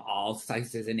 people of all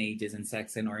sizes and ages and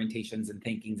sex and orientations and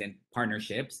thinkings and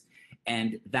partnerships.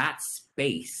 And that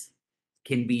space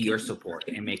can be your support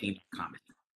in making a comment.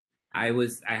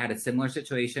 I had a similar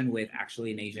situation with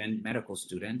actually an Asian medical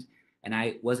student, and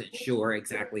I wasn't sure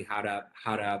exactly how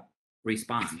to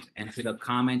respond. And to the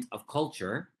comment of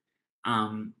culture,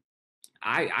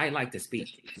 I like to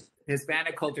speak.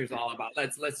 Hispanic culture is all about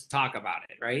let's talk about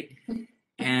it, right?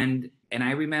 And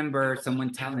I remember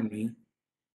someone telling me,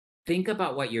 think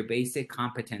about what your basic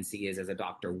competency is as a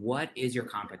doctor. What is your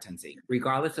competency?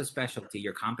 Regardless of specialty,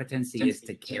 your competency is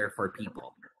to care for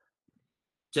people.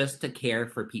 Just to care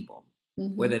for people.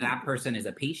 Mm-hmm. Whether that person is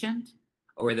a patient,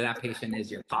 or whether that patient is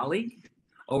your colleague,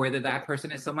 or whether that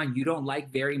person is someone you don't like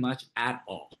very much at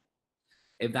all.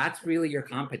 If that's really your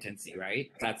competency,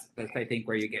 right? That's I think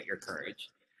where you get your courage.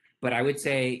 But I would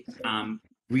say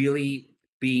really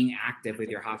being active with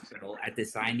your hospital at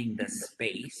designing the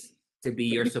space to be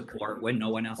your support when no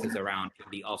one else is around can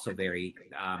be also very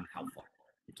helpful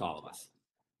to all of us.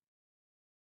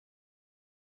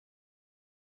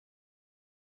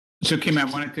 So Kim, I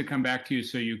wanted to come back to you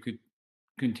so you could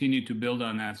continue to build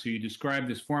on that. So you described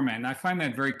this format, and I find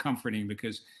that very comforting,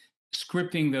 because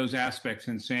scripting those aspects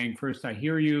and saying, first, I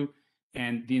hear you,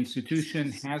 and the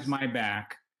institution has my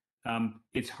back.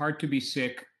 It's hard to be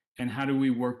sick, and how do we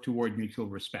work toward mutual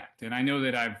respect? And I know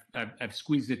that I've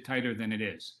squeezed it tighter than it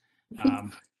is,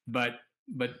 but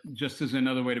just as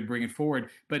another way to bring it forward.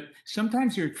 But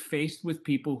sometimes you're faced with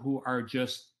people who are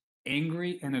just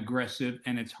angry and aggressive,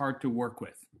 and it's hard to work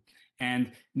with.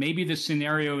 And maybe the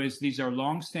scenario is these are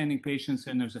long-standing patients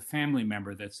and there's a family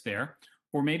member that's there.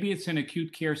 Or maybe it's an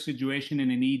acute care situation in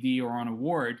an ED or on a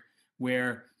ward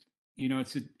where, you know,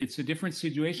 it's a different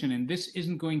situation, and this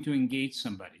isn't going to engage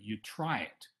somebody. You try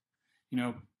it. You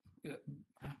know,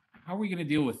 how are we going to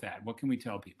deal with that? What can we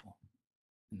tell people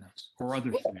in this or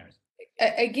other scenarios?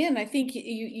 Again, I think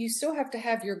you still have to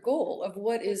have your goal of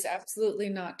what is absolutely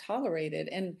not tolerated,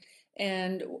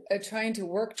 and trying to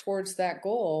work towards that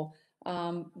goal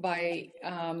by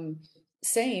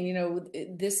saying, you know,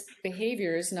 this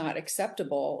behavior is not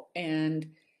acceptable,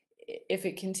 and if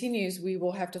it continues, we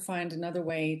will have to find another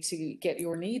way to get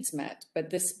your needs met. But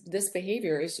this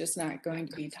behavior is just not going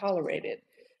to be tolerated.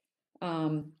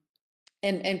 And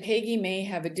Peggy may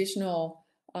have additional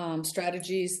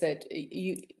strategies that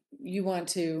you want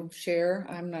to share.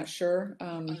 I'm not sure.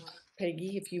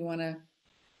 Peggy, if you want to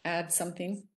add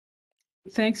something.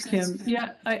 Thanks, Kim.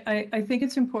 Yeah, I think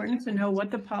it's important to know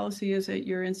what the policy is at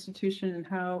your institution and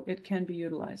how it can be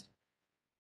utilized.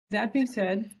 That being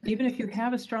said, even if you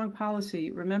have a strong policy,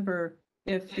 remember,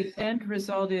 if the end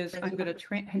result is I'm going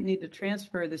to need to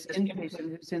transfer this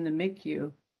inpatient who's in the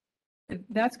MICU,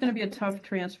 that's going to be a tough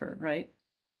transfer, right?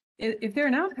 If they're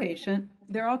an outpatient,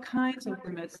 there are all kinds of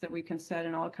limits that we can set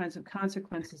and all kinds of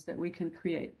consequences that we can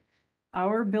create.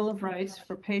 Our Bill of Rights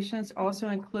for patients also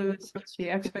includes the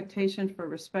expectation for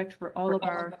respect for all of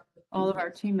our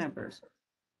team members.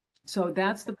 So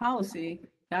that's the policy.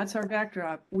 That's our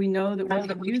backdrop. We know that we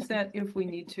can use that if we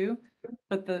need to,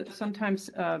 but sometimes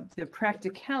the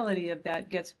practicality of that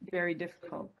gets very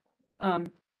difficult.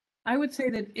 I would say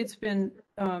that it's been,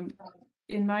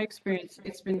 in my experience,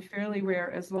 it's been fairly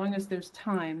rare, as long as there's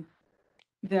time,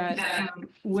 that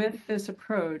with this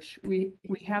approach, we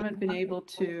haven't been able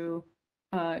to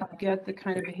get the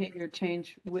kind of behavior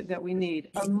change that we need,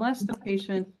 unless the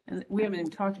patient, and we haven't even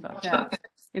talked about that,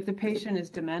 if the patient is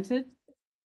demented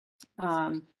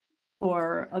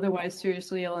or otherwise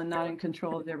seriously ill and not in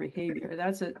control of their behavior.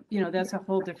 That's a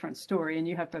whole different story, and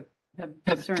you have to have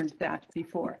discerned that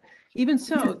before. Even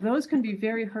so, those can be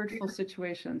very hurtful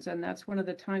situations, and that's one of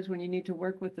the times when you need to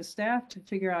work with the staff to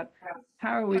figure out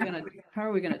how are we going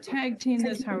to tag team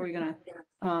this? How are we going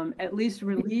to at least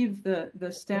relieve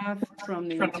the staff from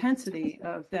the intensity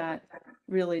of that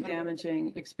really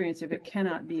damaging experience if it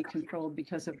cannot be controlled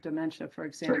because of dementia, for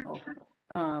example,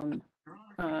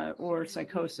 or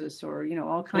psychosis, or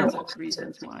all kinds of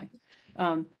reasons why.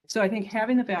 So I think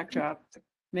having the backdrop,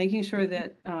 making sure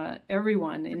that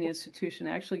everyone in the institution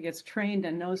actually gets trained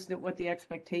and knows that what the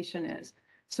expectation is,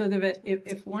 so that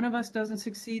if one of us doesn't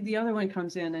succeed, the other one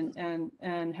comes in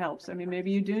and helps. I mean,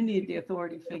 maybe you do need the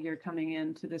authority figure coming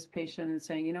in to this patient and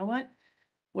saying, you know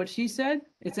what she said,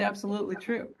 it's absolutely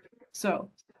true. So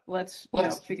let's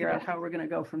figure out how we're going to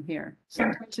go from here.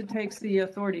 Sometimes it takes the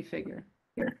authority figure.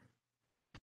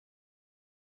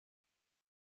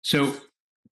 So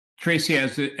Tracy,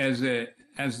 as a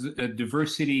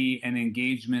diversity and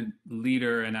engagement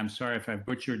leader, and I'm sorry if I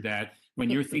butchered that, when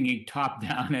you're thinking top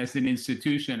down as an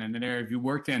institution and an area you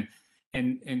worked in,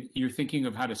 and you're thinking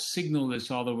of how to signal this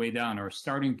all the way down, or a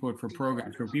starting point for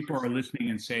programs where people are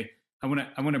listening and say, I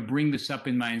want to bring this up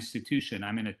in my institution.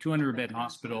 I'm in a 200-bed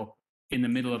hospital in the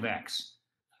middle of X.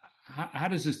 How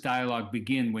does this dialogue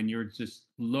begin when you're just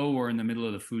lower in the middle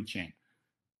of the food chain?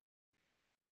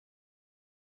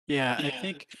 Yeah, I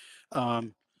think, I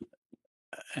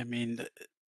mean,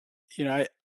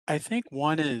 I think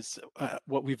one is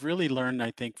what we've really learned,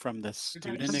 I think, from the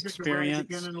student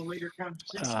experience,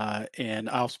 and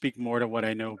I'll speak more to what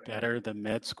I know better, the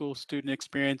med school student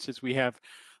experience, is we have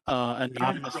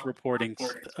anonymous reporting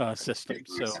system,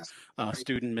 so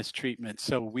student mistreatment.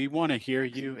 So we want to hear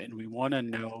you, and we want to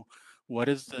know what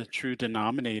is the true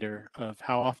denominator of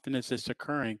how often is this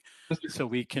occurring, so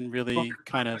we can really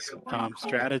kind of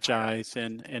strategize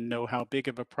and know how big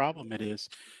of a problem it is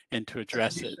and to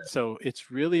address it. So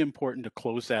it's really important to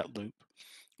close that loop.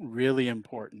 Really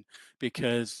important,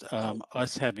 because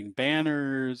us having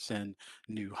banners and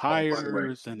new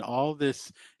hires and all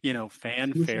this,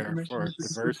 fanfare for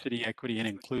diversity, equity, and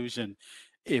inclusion,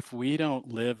 if we don't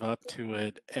live up to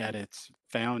it at its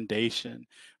foundation,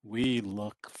 we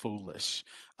look foolish,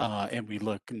 and we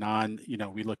look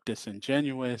we look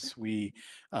disingenuous. We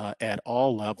at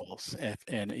all levels,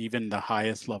 and even the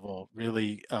highest level,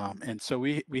 really. And so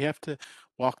we have to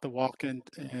walk the walk, and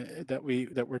that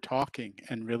we're talking,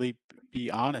 and really be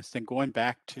honest. And going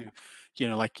back to,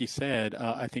 like you said,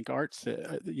 I think Art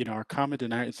said, our common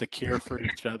denominator is to care for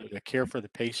each other, to care for the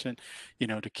patient,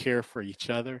 to care for each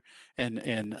other, and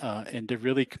to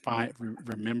really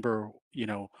remember,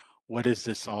 what is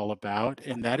this all about?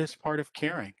 And that is part of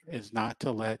caring, is not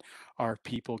to let our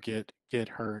people get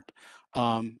hurt.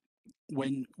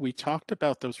 When we talked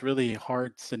about those really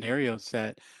hard scenarios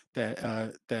that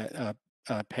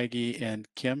Peggy and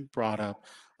Kim brought up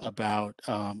about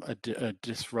a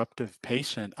disruptive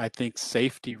patient, I think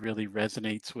safety really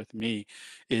resonates with me.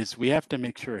 Is we have to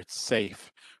make sure it's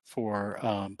safe for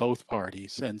both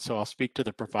parties. And so I'll speak to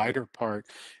the provider part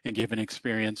and give an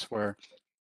experience where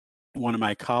one of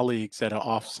my colleagues at an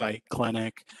offsite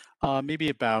clinic, maybe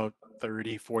about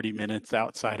 30, 40 minutes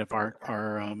outside of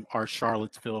our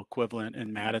Charlottesville equivalent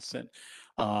in Madison.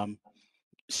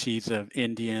 She's of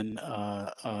Indian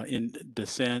in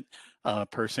descent.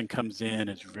 Person comes in,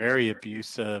 is very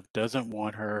abusive, doesn't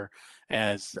want her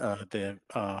as the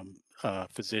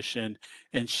physician,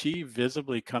 and she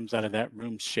visibly comes out of that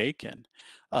room shaken.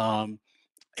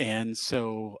 And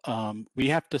so we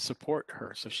have to support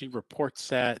her. So she reports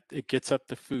that, it gets up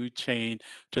the food chain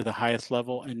to the highest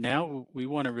level. And now we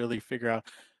want to really figure out,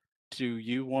 do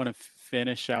you want to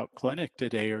finish out clinic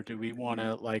today, or do we want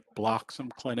to like block some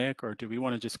clinic, or do we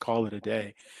want to just call it a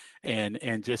day and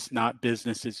just not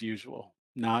business as usual?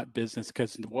 Not business,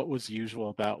 because what was usual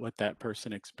about what that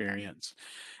person experienced?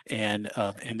 And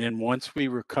then once we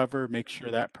recover, make sure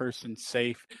that person's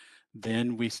safe,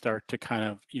 then we start to kind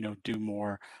of do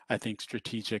more, I think,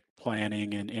 strategic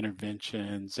planning and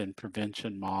interventions and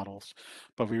prevention models.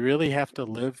 But we really have to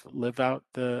live out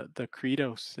the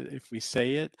credo. If we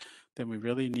say it, then we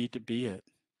really need to be it.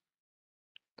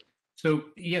 So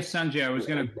yes, Sanjay, I was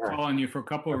going to call on you for a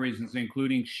couple of reasons,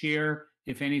 including share,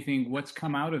 if anything, what's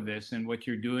come out of this and what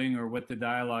you're doing, or what the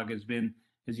dialogue has been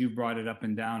as you brought it up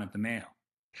and down at the Mayo.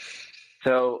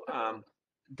 So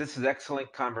this is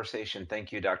excellent conversation.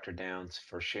 Thank you, Dr. Downs,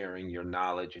 for sharing your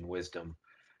knowledge and wisdom.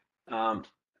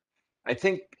 I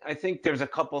think there's a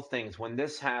couple things. When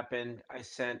this happened, I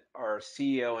sent our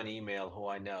CEO an email, who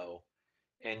I know,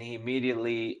 and he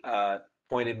immediately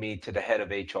pointed me to the head of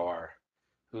HR,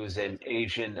 who's an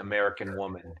Asian American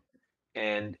woman,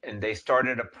 and they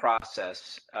started a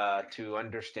process to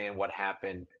understand what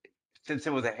happened. Since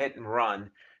it was a hit and run,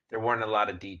 there weren't a lot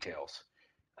of details.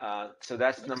 So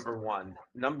that's number one.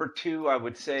 Number two, I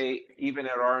would say, even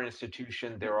at our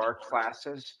institution, there are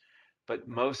classes, but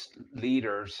most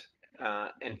leaders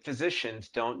and physicians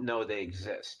don't know they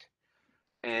exist.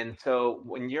 And so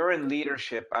when you're in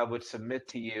leadership, I would submit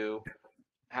to you,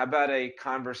 how about a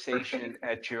conversation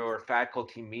at your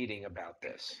faculty meeting about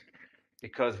this?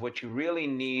 Because what you really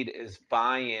need is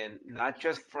buy-in, not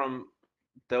just from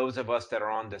those of us that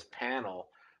are on this panel,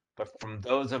 but from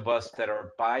those of us that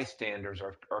are bystanders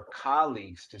or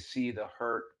colleagues, to see the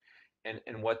hurt and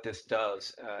what this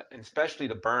does, and especially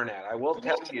the burnout. I will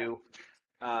tell you,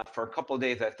 for a couple of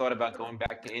days, I thought about going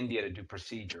back to India to do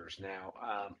procedures. Now,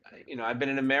 I've been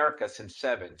in America since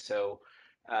 7, so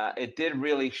it did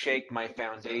really shake my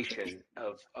foundation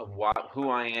of who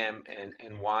I am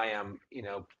and why I'm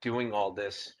doing all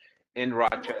this in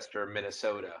Rochester,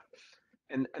 Minnesota.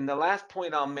 And the last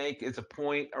point I'll make is a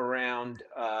point around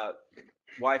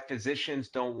why physicians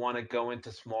don't want to go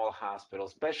into small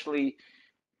hospitals, especially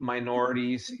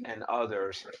minorities and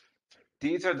others.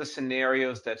 These are the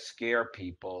scenarios that scare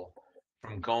people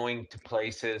from going to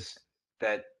places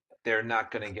that they're not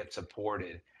going to get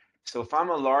supported. So if I'm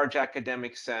a large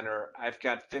academic center, I've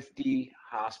got 50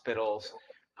 hospitals,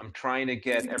 I'm trying to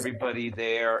get everybody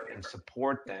there and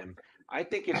support them. I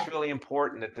think it's really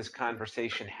important that this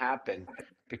conversation happen,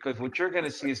 because what you're going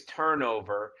to see is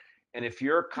turnover. And if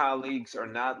your colleagues are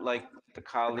not like the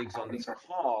colleagues on this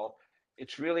call,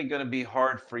 it's really going to be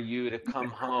hard for you to come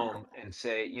home and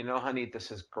say, honey,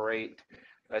 this is great.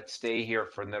 let's stay here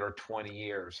for another 20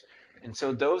 years. And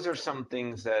so those are some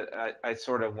things that I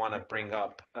sort of want to bring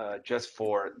up just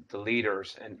for the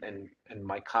leaders and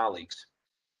my colleagues.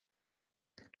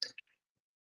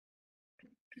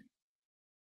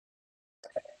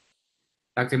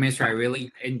 Dr. Misra, I really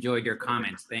enjoyed your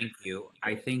comments. Thank you.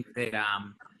 I think that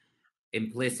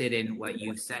implicit in what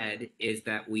you've said is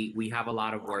that we have a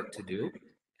lot of work to do.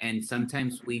 And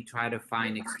sometimes we try to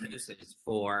find excuses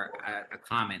for a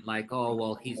comment like, oh,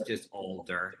 well, he's just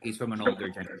older. He's from an older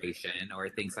generation or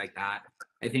things like that.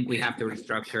 I think we have to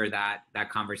restructure that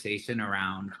conversation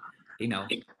around,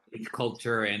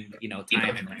 culture and,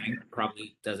 time and rank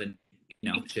probably doesn't,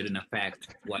 shouldn't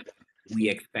affect what we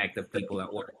expect of people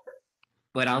at work.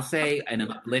 But I'll say an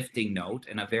uplifting note,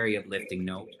 and a very uplifting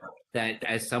note, that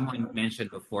as someone mentioned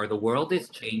before, the world is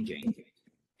changing.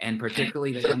 And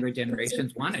particularly the younger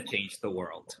generations want to change the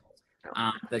world.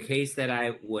 The case that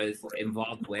I was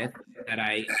involved with, that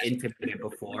I intimated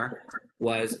before,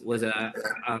 was an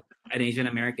Asian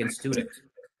American student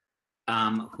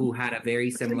who had a very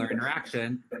similar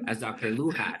interaction as Dr. Liu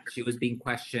had. She was being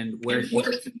questioned where she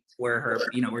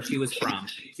was from.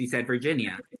 She said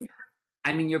Virginia.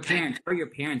 I mean, where are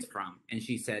your parents from? And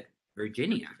she said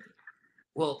Virginia.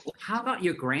 Well, how about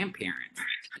your grandparents?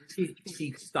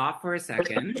 She stopped for a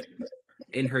second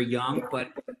in her young but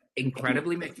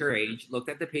incredibly mature age, looked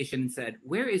at the patient and said,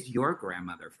 where is your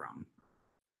grandmother from?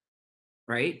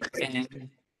 Right? And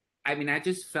I mean, I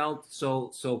just felt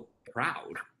so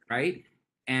proud, right?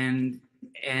 And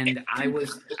I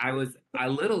was a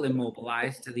little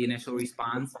immobilized to the initial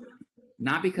response,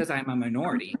 not because I'm a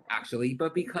minority, actually,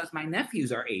 but because my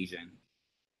nephews are Asian.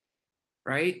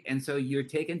 Right? And so you're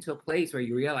taken to a place where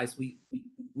you realize we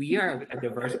are a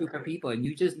diverse group of people, and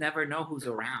you just never know who's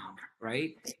around,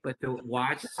 right? But to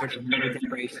watch sort of newer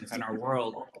generations in our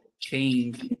world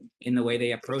change in the way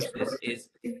they approach this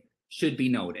should be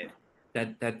noted,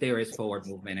 that there is forward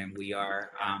movement, and we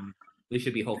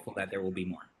should be hopeful that there will be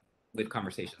more with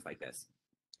conversations like this.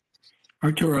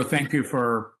 Arturo, thank you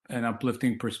for an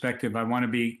uplifting perspective. I want to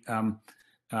be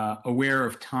aware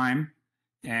of time.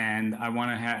 And I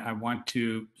want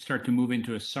to start to move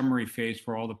into a summary phase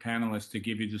for all the panelists to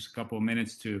give you just a couple of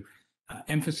minutes to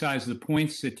emphasize the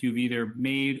points that you've either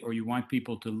made or you want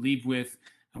people to leave with.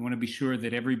 I want to be sure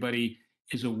that everybody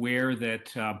is aware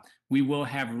that we will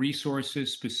have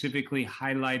resources specifically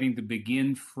highlighting the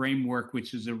Begin framework,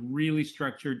 which is a really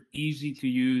structured, easy to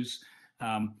use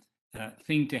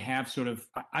thing to have sort of.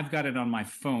 I've got it on my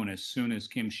phone as soon as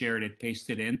Kim shared it,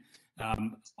 pasted in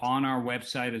on our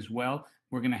website as well.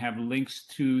 We're going to have links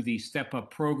to the Step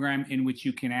Up program in which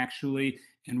you can actually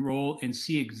enroll and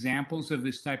see examples of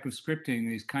this type of scripting,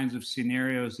 these kinds of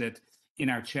scenarios that in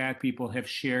our chat people have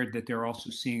shared that they're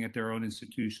also seeing at their own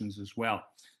institutions as well.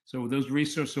 So those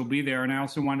resources will be there. And I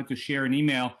also wanted to share an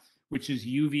email, which is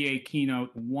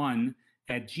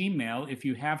uvakeynote1@gmail. If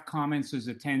you have comments as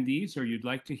attendees or you'd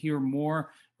like to hear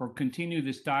more or continue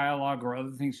this dialogue or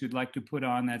other things you'd like to put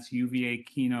on, that's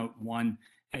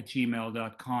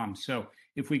uvakeynote1@gmail.com. So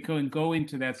if we can go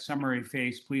into that summary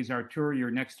phase, please, Arturo,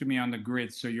 you're next to me on the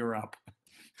grid, so you're up.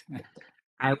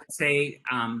 I would say,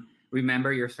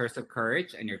 remember your source of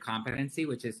courage and your competency,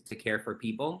 which is to care for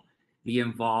people. Be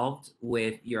involved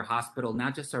with your hospital,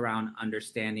 not just around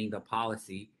understanding the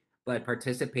policy, but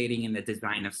participating in the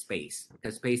design of space,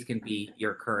 because space can be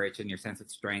your courage and your sense of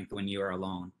strength when you are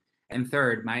alone. And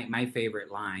third, my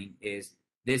favorite line is,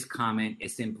 this comment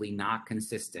is simply not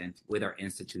consistent with our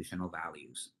institutional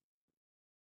values.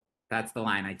 That's the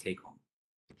line I take home.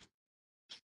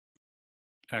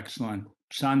 Excellent.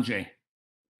 Sanjay.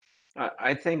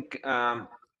 I think the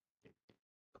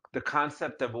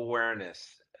concept of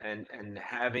awareness and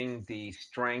having the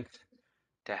strength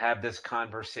to have this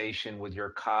conversation with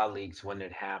your colleagues when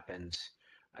it happens.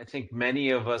 I think many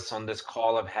of us on this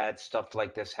call have had stuff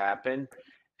like this happen,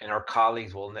 and our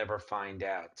colleagues will never find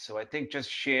out. So I think just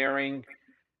sharing,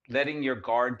 letting your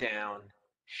guard down,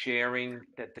 sharing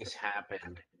that this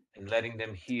happened, and letting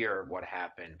them hear what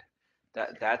happened.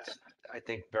 That's I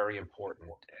think very important.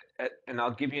 And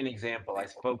I'll give you an example. I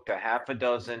spoke to half a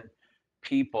dozen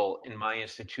people in my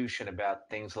institution about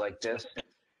things like this,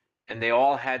 and they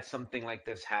all had something like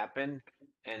this happen,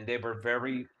 and they were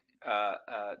very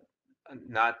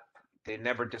they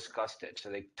never discussed it. So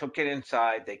they took it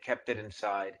inside, they kept it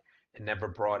inside, and never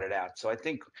brought it out. So I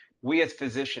think we as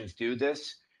physicians do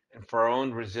this, and for our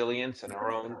own resilience and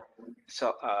our own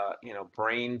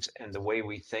brains and the way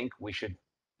we think, we should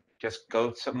just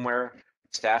go somewhere,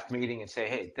 staff meeting, and say,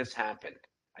 hey, this happened.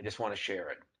 I just want to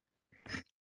share it.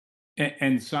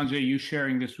 And Sanjay, you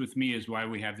sharing this with me is why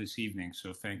we have this evening.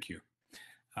 So thank you.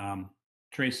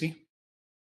 Tracy?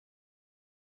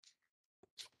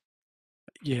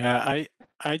 Yeah,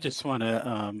 I just want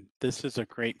to, this is a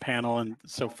great panel. And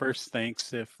so first,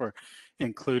 thanks for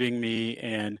including me,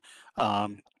 and,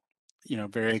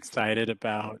 very excited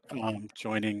about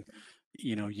joining,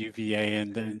 UVA,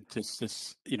 and then just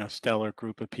this, stellar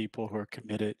group of people who are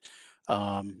committed,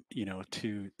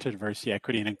 to diversity,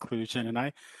 equity, and inclusion. And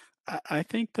I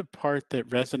think the part that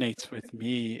resonates with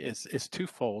me is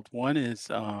twofold. One is,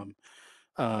 uh,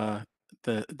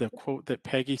 the quote that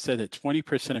Peggy said, that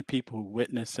 20% of people who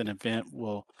witness an event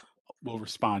will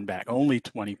respond back. Only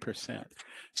 20%.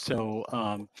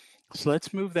 So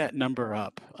let's move that number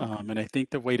up. And I think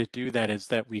the way to do that is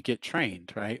that we get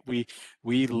trained, right? We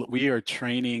are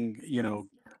training,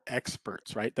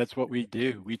 experts, right? That's what we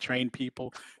do. We train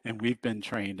people, and we've been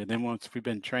trained. And then once we've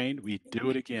been trained, we do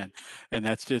it again. And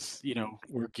that's just,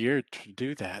 we're geared to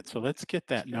do that. So let's get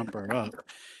that number up.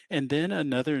 And then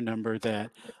another number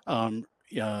that,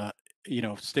 uh,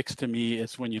 sticks to me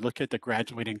is when you look at the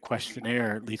graduating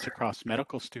questionnaire, at least across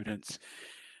medical students,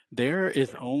 there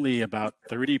is only about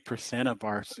 30% of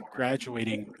our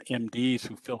graduating MDs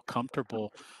who feel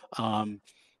comfortable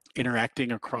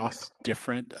interacting across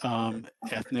different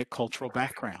ethnic, cultural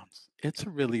backgrounds. It's a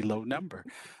really low number.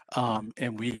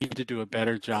 And we need to do a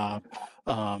better job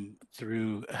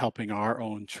through helping our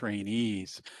own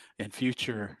trainees and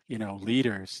future,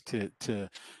 leaders to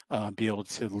be able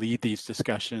to lead these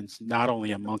discussions, not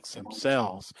only amongst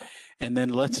themselves. And then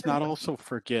let's not also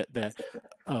forget that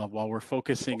while we're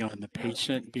focusing on the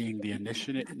patient being the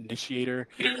initiator,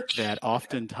 that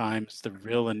oftentimes the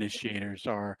real initiators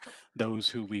are those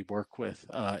who we work with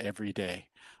every day.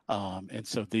 And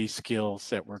so these skills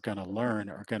that we're going to learn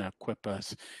are going to equip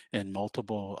us in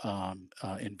multiple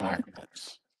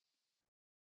environments.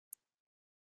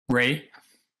 Ray?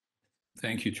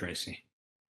 Thank you, Tracy.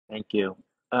 Thank you.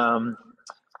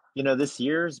 This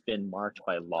year's been marked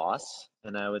by loss,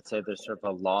 and I would say there's sort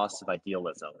of a loss of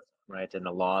idealism, right? And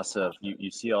a loss of,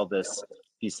 you see all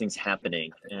these things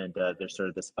happening, and there's sort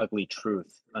of this ugly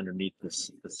truth underneath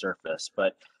the surface.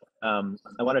 But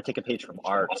I want to take a page from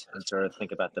Art and sort of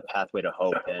think about the pathway to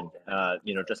hope. And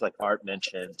just like Art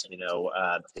mentioned,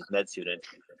 his med student,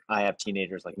 I have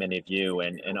teenagers like many of you,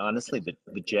 and honestly,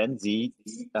 the Gen Z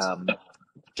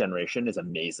generation is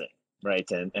amazing. Right.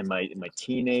 And my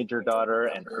teenager daughter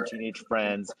and her teenage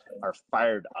friends are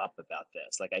fired up about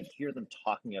this. Like, I hear them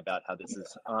talking about how this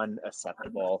is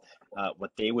unacceptable, what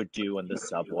they would do in the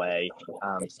subway,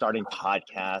 starting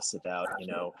podcasts about,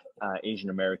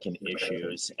 Asian American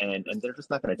issues, and they're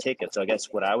just not going to take it. So I guess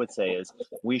what I would say is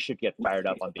we should get fired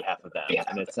up on behalf of them.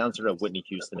 And it sounds sort of Whitney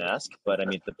Houston-esque, but I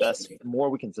mean, the more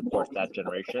we can support that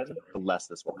generation, the less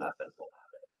this will happen.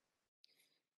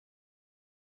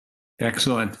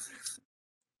 Excellent.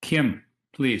 Kim,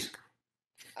 please.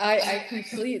 I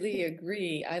completely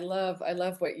agree. I love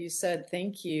what you said.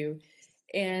 Thank you.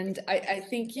 And I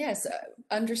think, yes,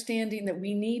 understanding that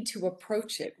we need to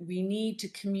approach it. We need to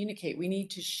communicate. We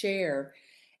need to share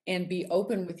and be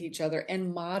open with each other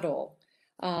and model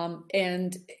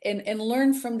and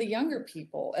learn from the younger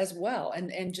people as well,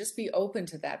 and just be open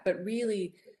to that. But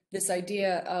really, this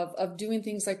idea of doing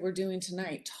things like we're doing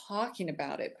tonight, talking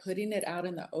about it, putting it out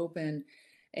in the open,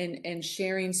 and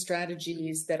sharing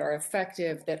strategies that are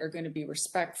effective, that are going to be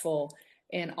respectful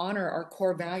and honor our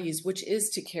core values, which is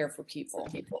to care for people.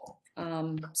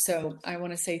 So I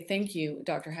want to say thank you,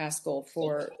 Dr. Haskal,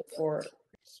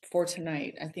 for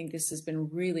tonight. I think this has been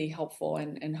really helpful,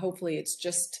 and hopefully it's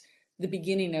just the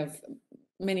beginning of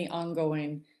many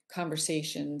ongoing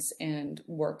conversations and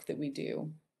work that we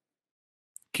do.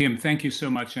 Kim, thank you so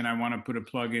much. And I want to put a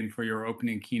plug in for your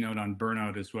opening keynote on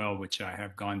burnout as well, which I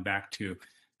have gone back to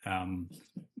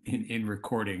in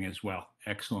recording as well.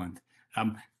 Excellent.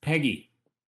 Peggy,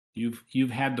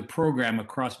 you've had the program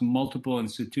across multiple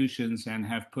institutions and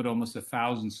have put almost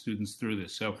 1,000 students through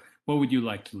this. So what would you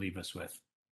like to leave us with?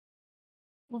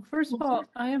 Well, first of all,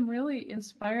 I am really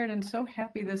inspired and so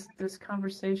happy this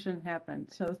conversation happened.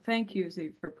 So thank you,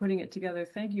 Z, for putting it together.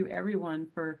 Thank you, everyone,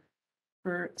 for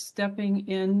stepping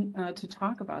in to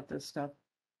talk about this stuff.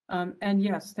 And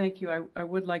yes, thank you. I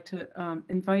would like to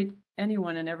invite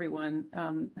anyone and everyone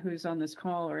who's on this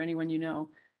call, or anyone you know,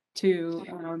 to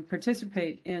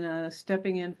participate in a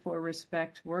Stepping In for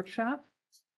Respect workshop.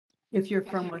 If you're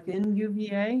from within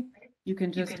UVA, you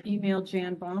can just email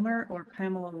Jan Balmer or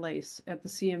Pamela Lace at the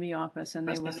CME office, and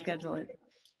they will schedule it.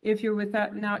 If you're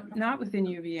not within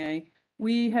UVA,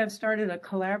 we have started a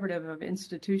collaborative of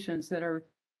institutions that are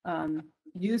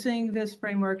using this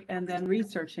framework and then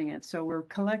researching it. So we're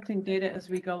collecting data as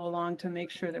we go along to make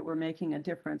sure that we're making a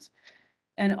difference.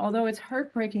 And although it's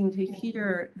heartbreaking to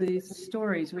hear these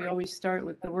stories, we always start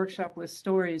with the workshop with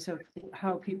stories of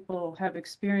how people have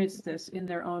experienced this in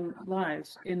their own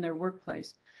lives, in their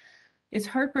workplace. It's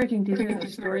heartbreaking to hear the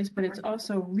stories, but it's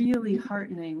also really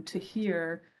heartening to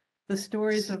hear the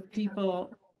stories of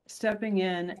people stepping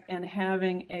in and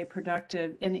having a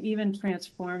productive and even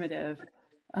transformative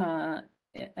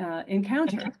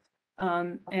encounter,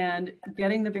 and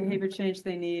getting the behavior change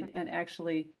they need and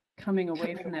actually coming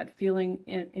away from that feeling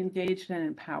engaged and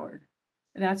empowered.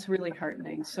 That's really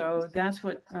heartening. So that's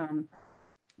what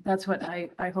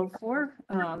I hope for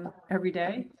every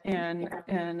day, and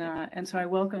so I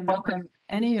welcome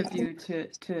any of you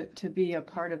to be a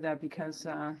part of that, because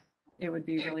it would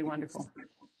be really wonderful.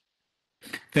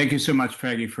 Thank you so much,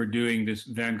 Peggy, for doing this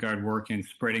vanguard work and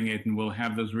spreading it, and we'll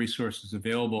have those resources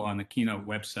available on the Keynote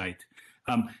website.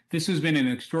 This has been an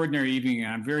extraordinary evening,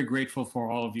 and I'm very grateful for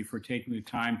all of you for taking the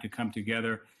time to come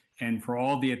together, and for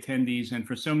all the attendees, and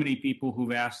for so many people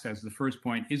who've asked as the first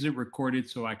point, is it recorded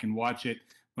so I can watch it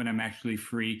when I'm actually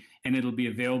free? And it'll be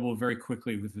available very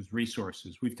quickly with its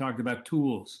resources. We've talked about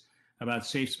tools, about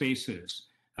safe spaces,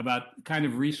 about kind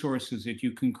of resources that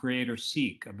you can create or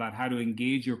seek, about how to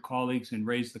engage your colleagues and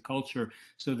raise the culture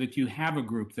so that you have a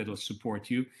group that'll support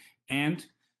you, and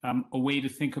a way to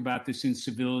think about this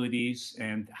incivilities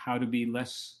and how to be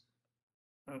less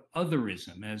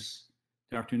otherism, as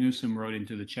Dr. Newsom wrote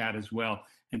into the chat as well,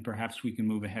 and perhaps we can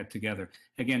move ahead together.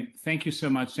 Again, thank you so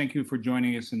much. Thank you for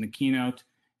joining us in the keynote,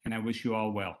 and I wish you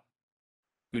all well.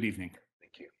 Good evening.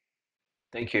 Thank you.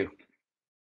 Thank you.